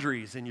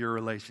boundaries in your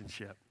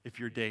relationship if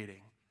you're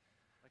dating?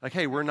 Like,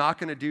 hey, we're not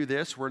going to do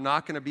this. We're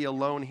not going to be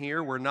alone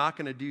here. We're not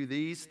going to do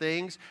these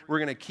things. We're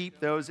going to keep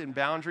those in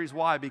boundaries.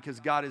 Why?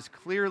 Because God has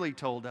clearly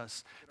told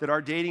us that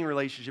our dating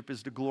relationship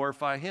is to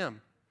glorify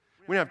Him.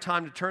 We don't have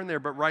time to turn there,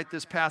 but write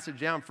this passage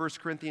down, 1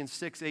 Corinthians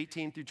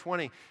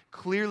 6:18-20,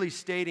 clearly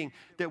stating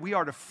that we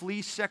are to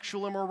flee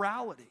sexual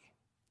immorality.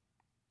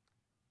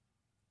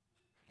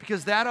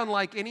 Because that,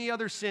 unlike any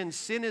other sin,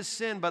 sin is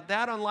sin, but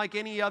that, unlike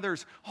any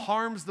others,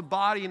 harms the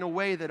body in a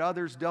way that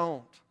others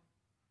don't.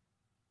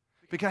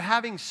 Because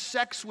having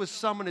sex with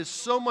someone is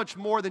so much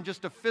more than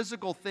just a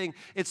physical thing.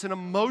 It's an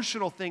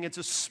emotional thing. It's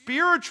a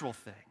spiritual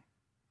thing.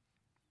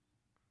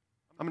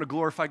 I'm going to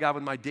glorify God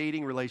with my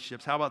dating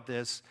relationships. How about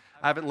this?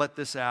 I haven't left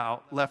this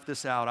out.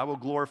 I will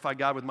glorify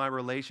God with my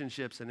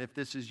relationships, and if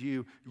this is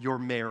you, your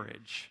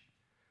marriage.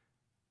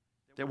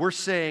 That we're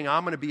saying,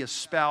 I'm going to be a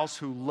spouse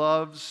who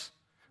loves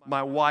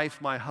my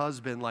wife, my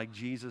husband, like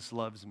Jesus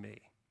loves me.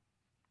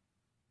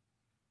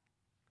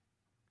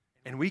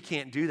 And we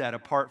can't do that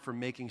apart from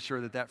making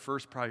sure that that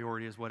first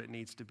priority is what it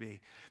needs to be.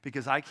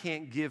 Because I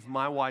can't give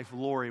my wife,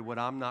 Lori, what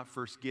I'm not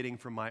first getting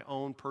from my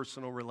own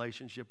personal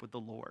relationship with the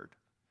Lord.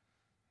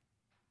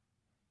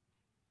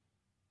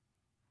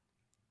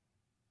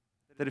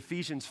 that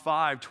Ephesians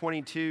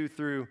 5:22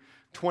 through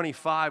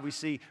 25, we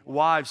see,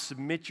 wives,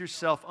 submit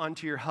yourself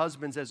unto your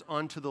husbands as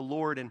unto the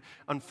Lord. And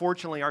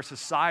unfortunately, our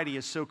society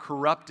has so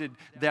corrupted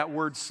that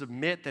word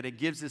submit that it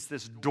gives us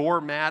this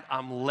doormat,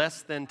 I'm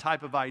less than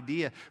type of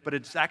idea. But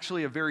it's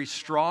actually a very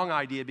strong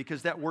idea,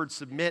 because that word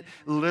submit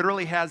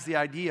literally has the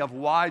idea of,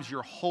 wives,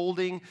 you're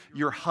holding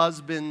your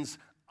husbands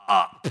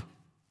up.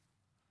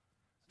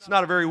 It's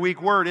not a very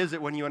weak word, is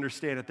it, when you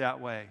understand it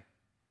that way?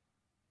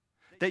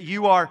 That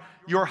you are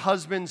your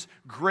husband's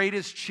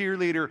greatest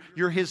cheerleader.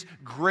 You're his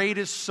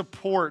greatest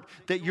support.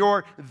 That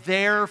you're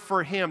there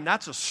for him.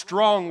 That's a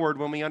strong word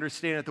when we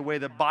understand it the way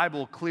the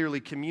Bible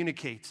clearly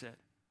communicates it.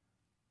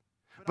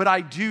 But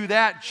I do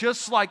that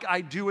just like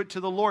I do it to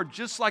the Lord.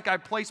 Just like I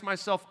place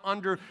myself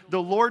under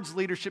the Lord's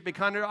leadership,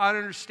 because I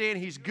understand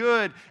He's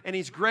good and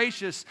He's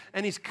gracious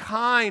and He's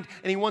kind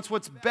and He wants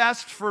what's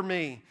best for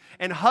me.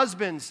 And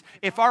husbands,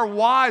 if our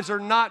wives are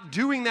not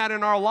doing that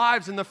in our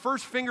lives, and the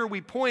first finger we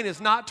point is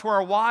not to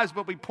our wives,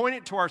 but we point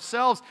it to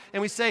ourselves,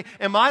 and we say,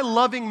 am I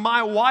loving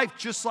my wife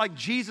just like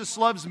Jesus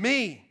loves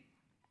me?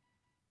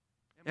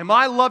 Am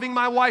I loving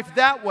my wife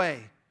that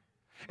way?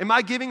 Am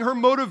I giving her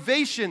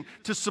motivation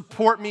to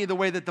support me the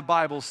way that the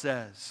Bible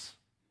says?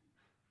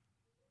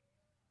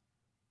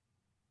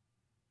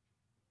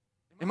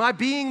 Am I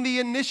being the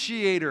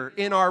initiator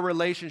in our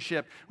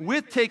relationship,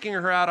 with taking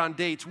her out on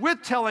dates,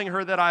 with telling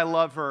her that I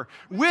love her,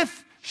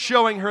 with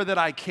showing her that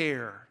I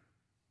care?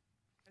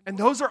 And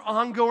those are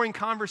ongoing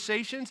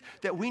conversations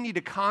that we need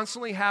to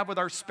constantly have with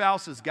our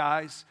spouses,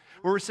 guys.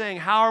 Where we're saying,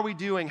 how are we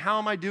doing? How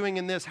am I doing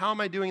in this? How am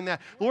I doing in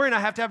that? Lori and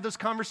I have to have those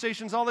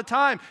conversations all the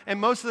time. And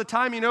most of the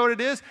time, you know what it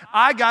is?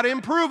 I got to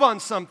improve on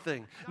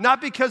something. Not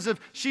because of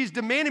she's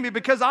demanding me,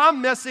 because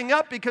I'm messing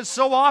up. Because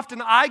so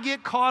often I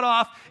get caught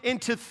off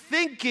into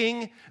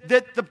thinking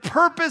that the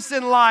purpose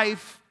in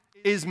life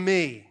is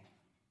me.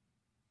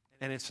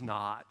 And it's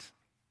not.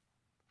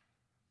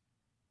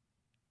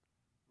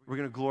 We're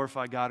going to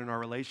glorify God in our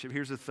relationship.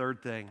 Here's the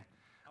third thing.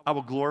 I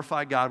will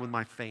glorify God with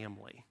my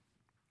family.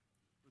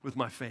 With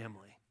my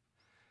family.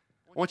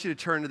 I want you to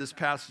turn to this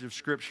passage of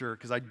Scripture,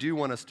 because I do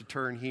want us to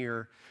turn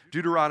here.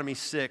 Deuteronomy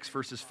 6,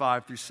 verses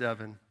 5 through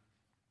 7.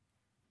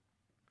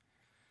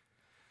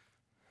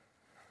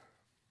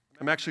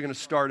 I'm actually going to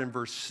start in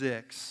verse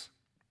 6.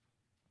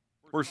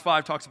 Verse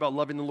 5 talks about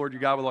loving the Lord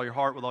your God with all your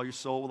heart, with all your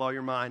soul, with all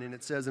your mind. And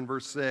it says in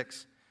verse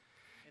 6,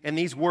 and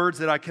these words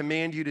that I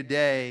command you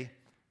today,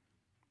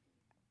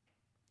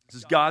 this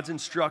is God's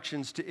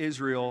instructions to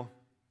Israel,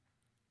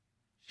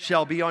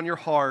 shall be on your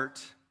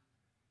heart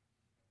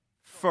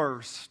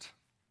first.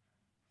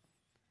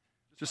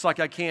 Just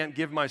like I can't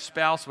give my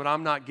spouse what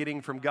I'm not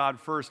getting from God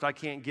first, I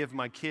can't give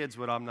my kids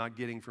what I'm not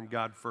getting from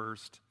God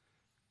first.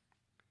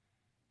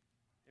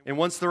 And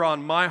once they're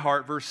on my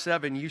heart, verse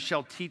 7, you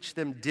shall teach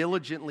them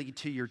diligently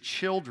to your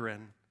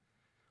children.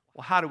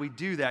 Well, how do we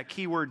do that?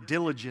 Keyword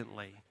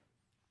diligently.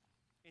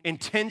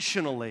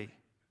 Intentionally.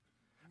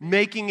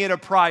 Making it a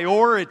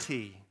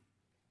priority.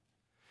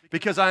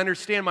 Because I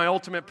understand my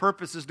ultimate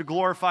purpose is to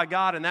glorify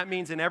God, and that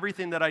means in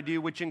everything that I do,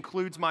 which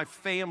includes my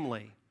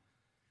family.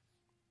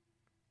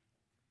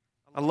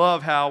 I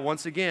love how,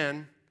 once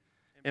again,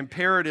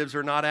 imperatives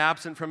are not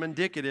absent from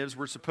indicatives.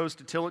 We're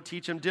supposed to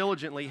teach them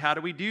diligently. How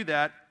do we do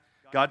that?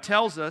 God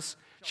tells us,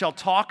 shall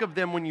talk of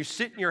them when you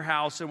sit in your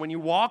house and when you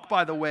walk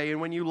by the way and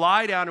when you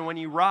lie down and when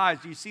you rise.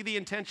 Do you see the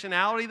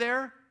intentionality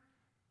there?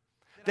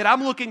 That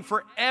I'm looking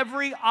for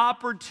every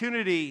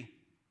opportunity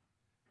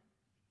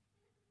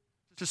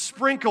to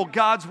sprinkle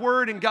God's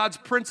word and God's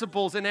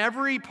principles in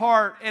every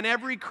part and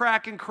every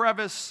crack and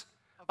crevice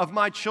of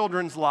my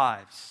children's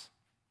lives.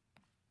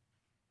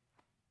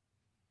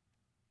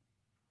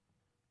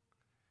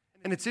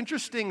 And it's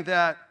interesting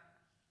that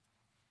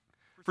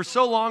for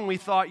so long we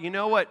thought, you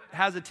know what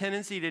has a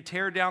tendency to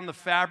tear down the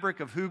fabric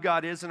of who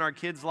God is in our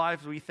kids'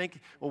 lives? We think,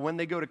 well, when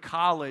they go to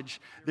college,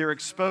 they're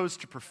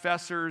exposed to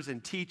professors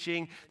and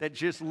teaching that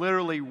just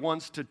literally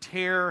wants to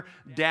tear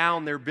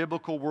down their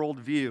biblical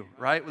worldview,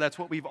 right? That's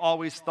what we've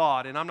always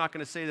thought. And I'm not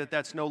going to say that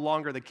that's no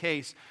longer the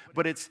case,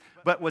 but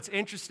what's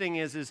interesting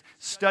is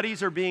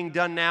studies are being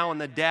done now, and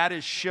the data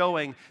is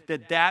showing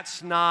that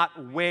that's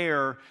not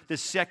where the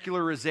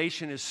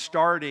secularization is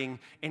starting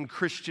in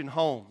Christian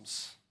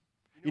homes.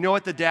 You know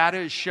what the data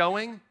is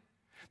showing?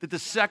 That the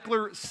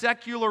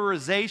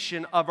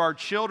secularization of our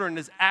children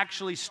is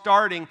actually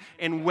starting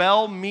in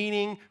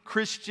well-meaning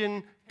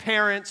Christian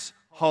parents'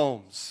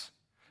 homes.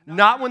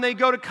 Not when they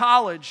go to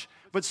college,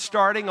 but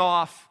starting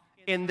off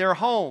in their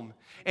home.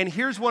 And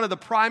here's one of the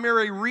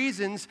primary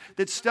reasons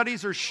that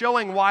studies are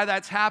showing why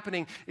that's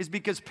happening is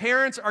because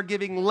parents are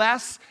giving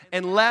less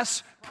and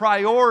less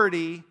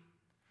priority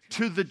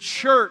to the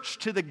church,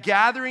 to the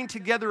gathering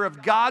together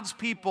of God's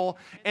people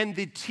and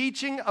the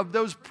teaching of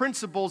those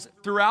principles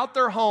throughout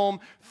their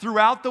home,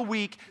 throughout the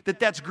week,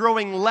 that's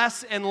growing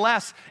less and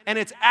less. And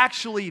it's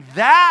actually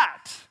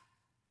that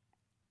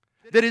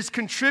is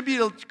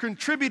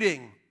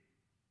contributing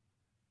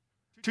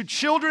to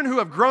children who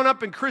have grown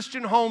up in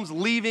Christian homes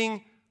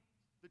leaving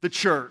the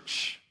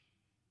church.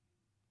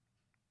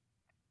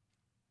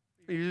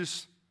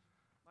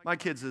 my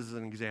kids as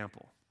an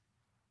example.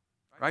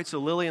 Right? So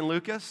Lily and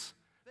Lucas,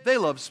 they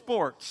love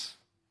sports.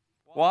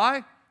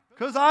 Why?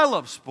 Because I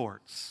love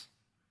sports.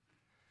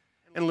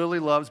 And Lily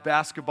loves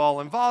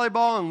basketball and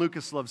volleyball, and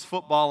Lucas loves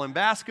football and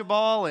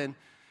basketball, and,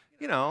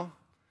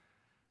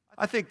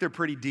 I think they're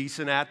pretty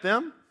decent at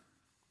them.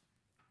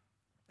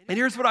 And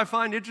here's what I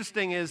find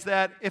interesting is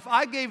that if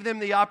I gave them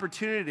the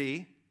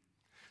opportunity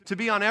to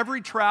be on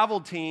every travel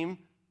team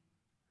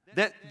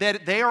that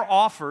they are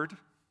offered,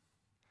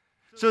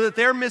 so that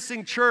they're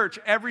missing church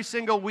every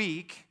single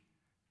week,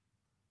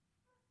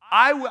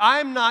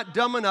 I'm not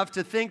dumb enough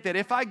to think that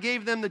if I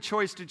gave them the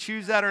choice to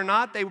choose that or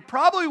not, they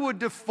probably would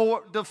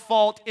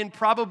default in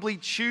probably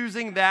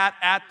choosing that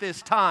at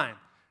this time.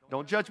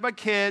 Don't judge my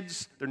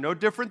kids. They're no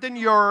different than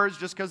yours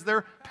just because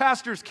they're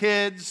pastor's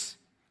kids.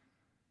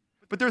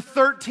 But they're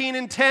 13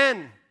 and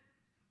 10.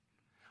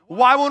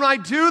 Why won't I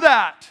do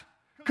that?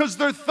 Because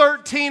they're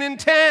 13 and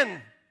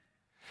 10.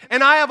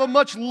 And I have a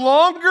much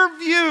longer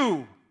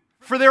view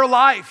for their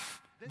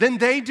life than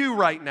they do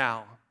right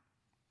now.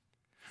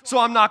 So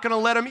I'm not going to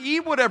let them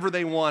eat whatever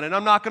they want, and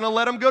I'm not going to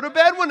let them go to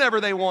bed whenever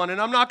they want, and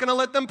I'm not going to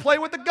let them play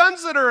with the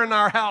guns that are in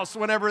our house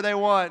whenever they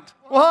want.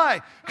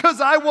 Why?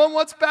 Because I want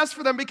what's best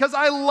for them, because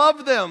I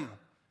love them.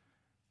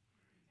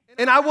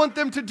 And I want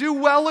them to do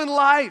well in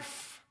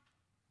life.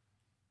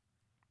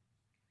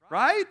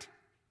 Right?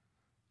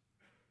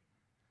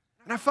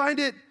 And I find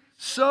it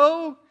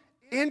so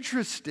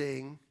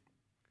interesting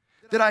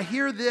that I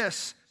hear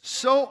this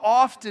so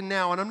often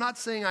now, and I'm not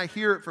saying I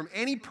hear it from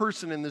any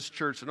person in this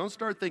church, so don't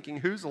start thinking,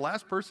 who's the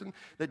last person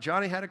that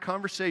Johnny had a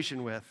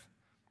conversation with?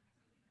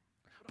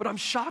 But I'm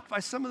shocked by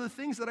some of the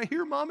things that I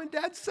hear mom and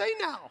dad say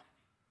now.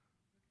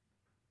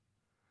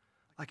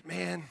 Like,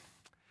 man,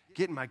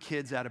 getting my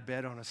kids out of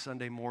bed on a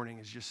Sunday morning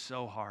is just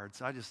so hard,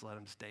 so I just let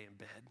them stay in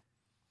bed.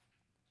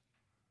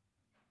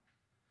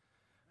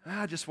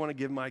 I just want to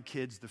give my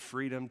kids the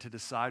freedom to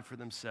decide for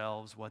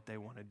themselves what they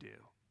want to do.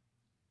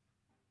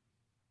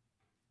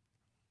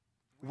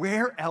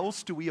 Where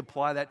else do we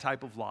apply that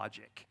type of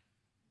logic?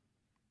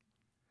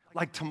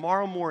 Like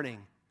tomorrow morning,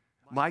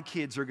 my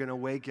kids are going to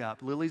wake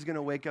up. Lily's going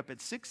to wake up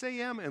at 6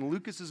 a.m. and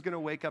Lucas is going to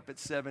wake up at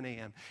 7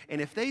 a.m. And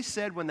if they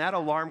said when that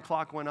alarm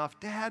clock went off,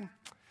 Dad,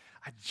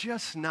 I'm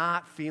just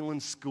not feeling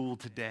school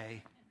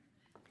today.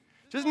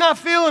 Just not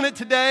feeling it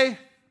today.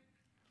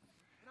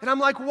 And I'm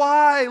like,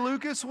 why,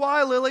 Lucas?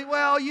 Why, Lily?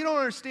 Well, you don't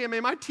understand,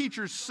 man. My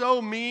teacher's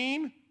so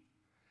mean,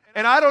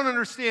 and I don't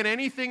understand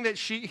anything that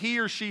he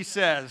or she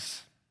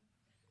says.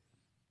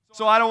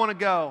 So I don't want to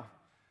go.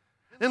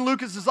 Then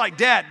Lucas is like,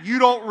 Dad, you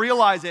don't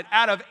realize it.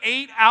 Out of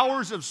 8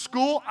 hours of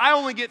school, I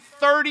only get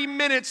 30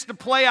 minutes to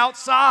play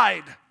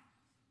outside.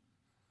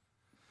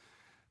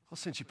 Well,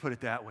 since you put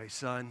it that way,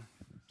 son,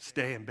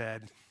 stay in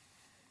bed.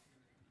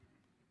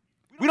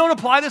 We don't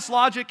apply this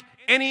logic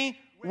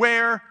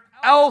anywhere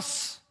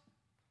else.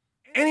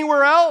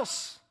 Anywhere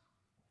else.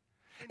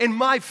 And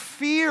my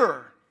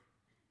fear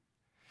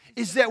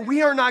is that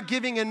we are not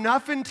giving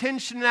enough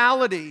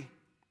intentionality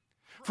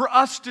for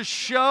us to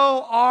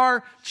show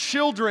our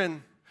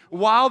children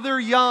while they're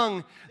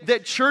young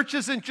that church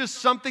isn't just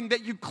something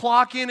that you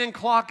clock in and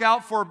clock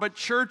out for, but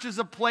church is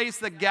a place,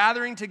 the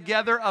gathering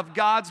together of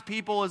God's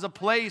people is a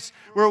place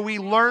where we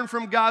learn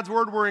from God's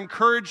word. We're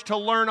encouraged to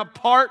learn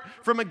apart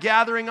from a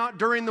gathering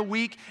during the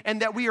week,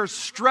 and that we are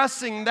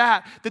stressing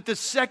that the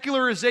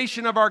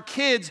secularization of our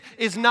kids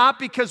is not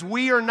because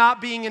we are not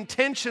being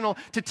intentional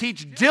to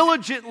teach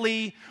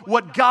diligently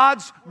what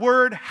God's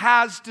word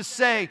has to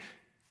say.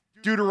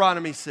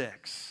 Deuteronomy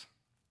 6.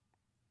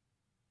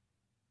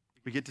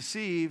 We get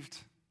deceived.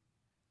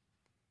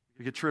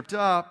 We get tripped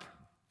up.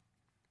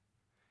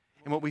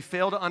 And what we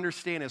fail to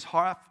understand is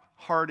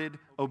half-hearted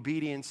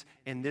obedience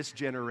in this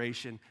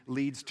generation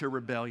leads to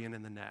rebellion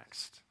in the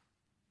next.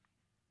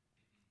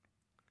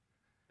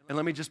 And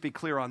let me just be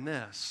clear on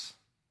this.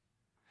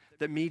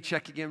 That me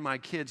checking in my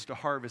kids to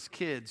Harvest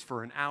Kids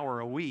for an hour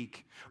a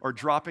week or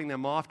dropping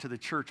them off to the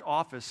church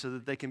office so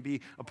that they can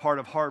be a part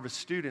of Harvest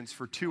Students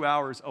for 2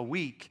 hours a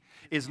week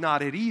is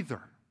not it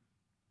either.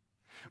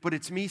 But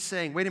it's me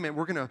saying, wait a minute,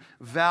 we're going to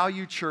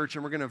value church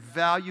and we're going to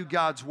value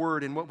God's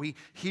word and what we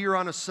hear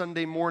on a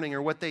Sunday morning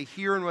or what they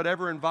hear in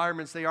whatever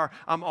environments they are.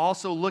 I'm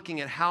also looking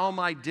at how am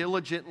I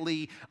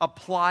diligently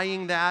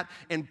applying that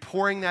and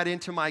pouring that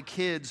into my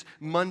kids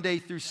Monday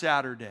through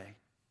Saturday.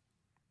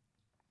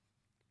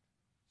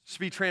 To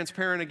be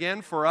transparent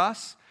again for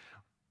us,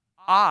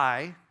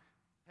 I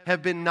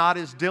have been not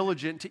as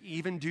diligent to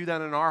even do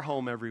that in our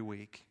home every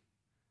week.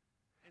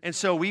 And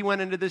so we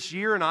went into this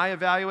year and I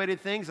evaluated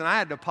things and I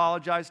had to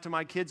apologize to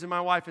my kids and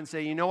my wife and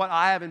say, you know what,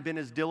 I haven't been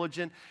as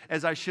diligent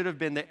as I should have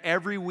been. That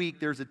every week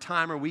there's a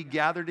time where we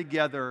gather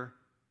together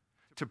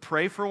to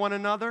pray for one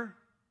another,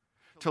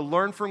 to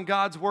learn from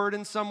God's word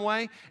in some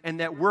way, and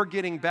that we're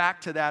getting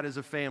back to that as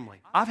a family.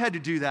 I've had to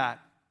do that.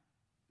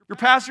 Your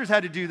pastors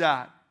had to do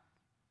that.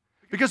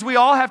 Because we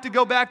all have to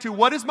go back to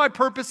what is my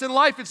purpose in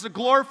life? It's to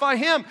glorify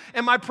Him.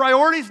 And my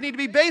priorities need to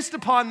be based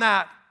upon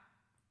that.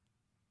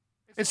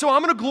 And so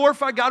I'm going to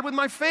glorify God with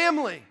my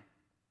family.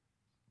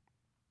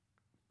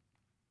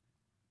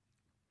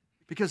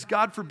 Because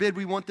God forbid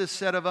we want this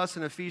said of us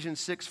in Ephesians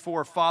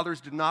 6:4, fathers,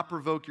 do not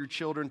provoke your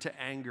children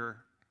to anger,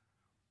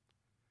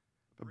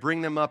 but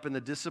bring them up in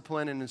the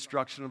discipline and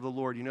instruction of the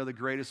Lord. You know, the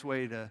greatest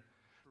way to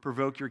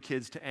provoke your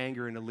kids to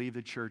anger and to leave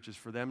the church is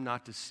for them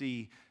not to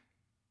see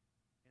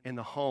in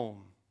the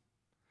home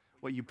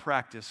what you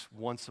practice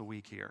once a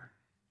week here.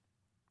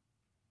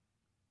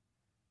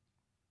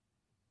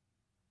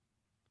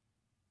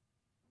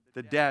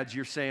 The dads,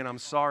 you're saying, I'm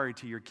sorry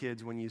to your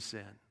kids when you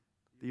sin.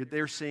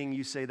 They're seeing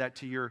you say that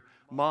to your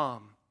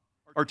mom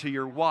or to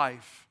your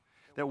wife.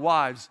 That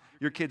wives,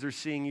 your kids are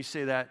seeing you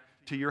say that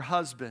to your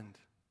husband.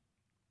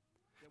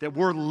 That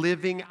we're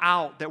living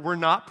out, that we're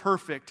not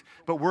perfect,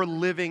 but we're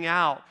living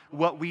out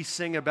what we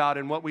sing about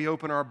and what we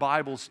open our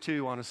Bibles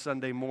to on a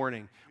Sunday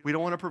morning. We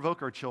don't want to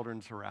provoke our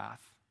children to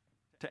wrath,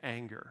 to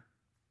anger,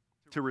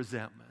 to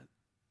resentment.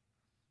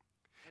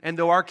 And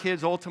though our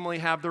kids ultimately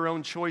have their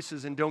own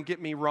choices, and don't get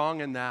me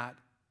wrong in that,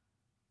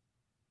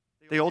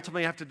 they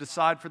ultimately have to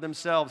decide for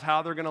themselves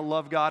how they're going to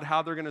love God,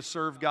 how they're going to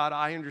serve God.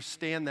 I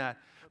understand that.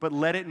 But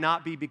let it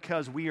not be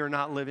because we are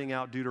not living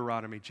out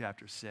Deuteronomy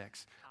chapter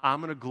 6.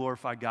 I'm going to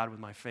glorify God with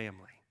my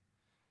family.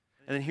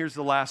 And then here's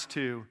the last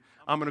two.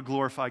 I'm going to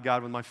glorify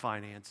God with my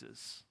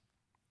finances.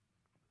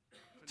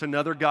 It's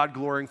another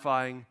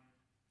God-glorifying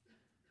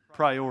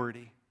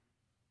priority.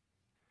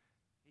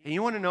 And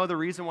you want to know the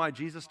reason why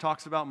Jesus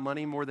talks about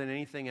money more than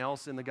anything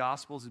else in the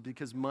Gospels is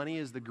because money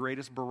is the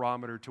greatest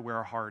barometer to where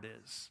our heart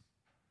is.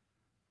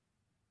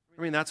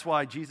 I mean, that's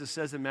why Jesus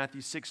says in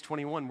Matthew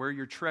 6:21, where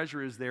your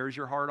treasure is, there is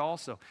your heart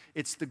also.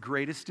 It's the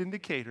greatest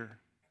indicator.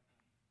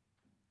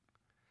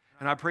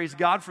 And I praise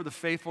God for the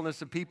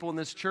faithfulness of people in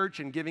this church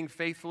and giving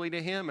faithfully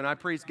to Him. And I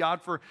praise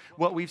God for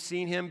what we've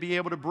seen Him be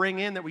able to bring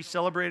in that we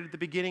celebrated at the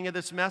beginning of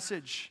this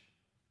message.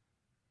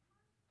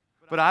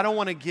 But I don't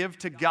want to give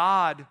to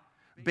God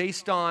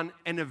based on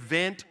an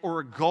event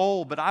or a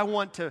goal, but I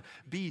want to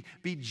be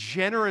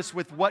generous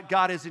with what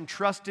God has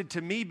entrusted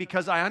to me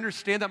because I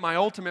understand that my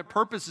ultimate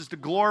purpose is to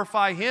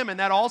glorify Him, and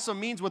that also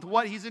means with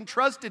what He's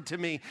entrusted to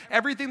me.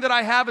 Everything that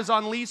I have is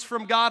on lease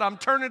from God. I'm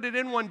turning it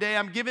in one day.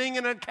 I'm giving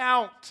an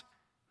account.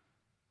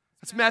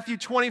 That's Matthew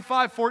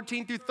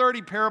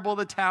 25:14-30, parable of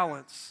the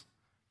talents.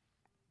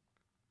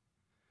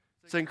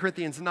 2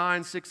 Corinthians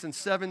 9, 6, and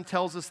 7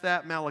 tells us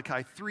that.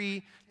 Malachi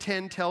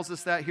 3:10 tells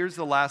us that. Here's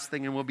the last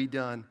thing and we'll be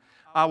done.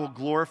 I will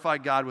glorify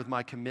God with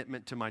my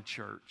commitment to my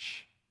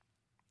church.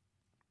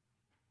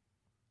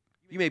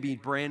 You may be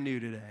brand new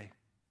today,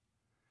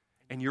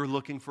 and you're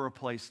looking for a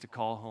place to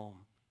call home.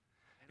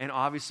 And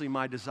obviously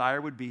my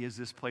desire would be is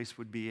this place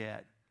would be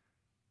it.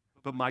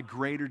 But my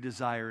greater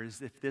desire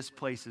is if this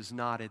place is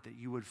not it, that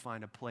you would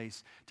find a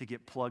place to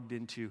get plugged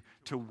into,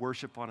 to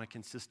worship on a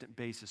consistent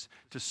basis,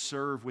 to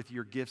serve with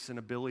your gifts and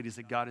abilities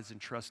that God has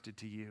entrusted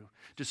to you,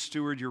 to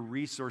steward your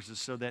resources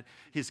so that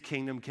His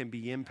kingdom can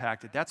be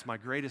impacted. That's my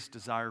greatest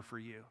desire for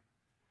you.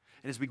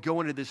 And as we go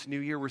into this new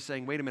year, we're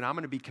saying, wait a minute, I'm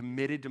going to be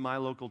committed to my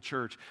local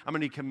church. I'm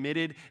going to be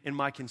committed in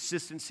my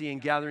consistency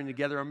and gathering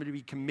together. I'm going to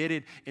be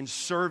committed in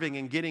serving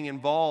and getting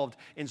involved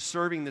in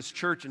serving this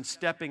church and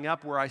stepping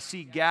up where I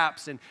see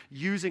gaps and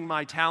using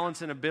my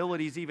talents and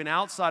abilities even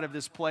outside of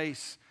this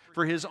place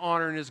for His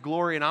honor and His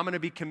glory. And I'm going to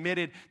be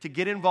committed to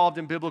get involved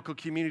in biblical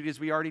community, as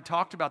we already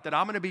talked about, that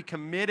I'm going to be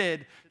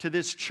committed to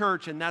this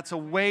church, and that's a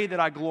way that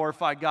I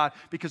glorify God,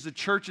 because the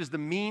church is the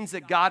means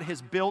that God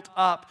has built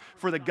up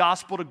for the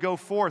gospel to go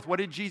forth. What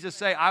did Jesus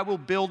say? I will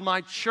build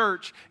my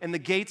church, and the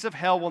gates of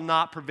hell will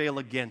not prevail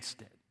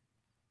against it.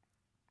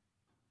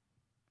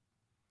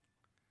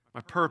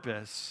 My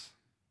purpose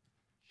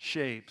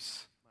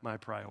shapes my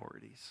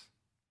priorities.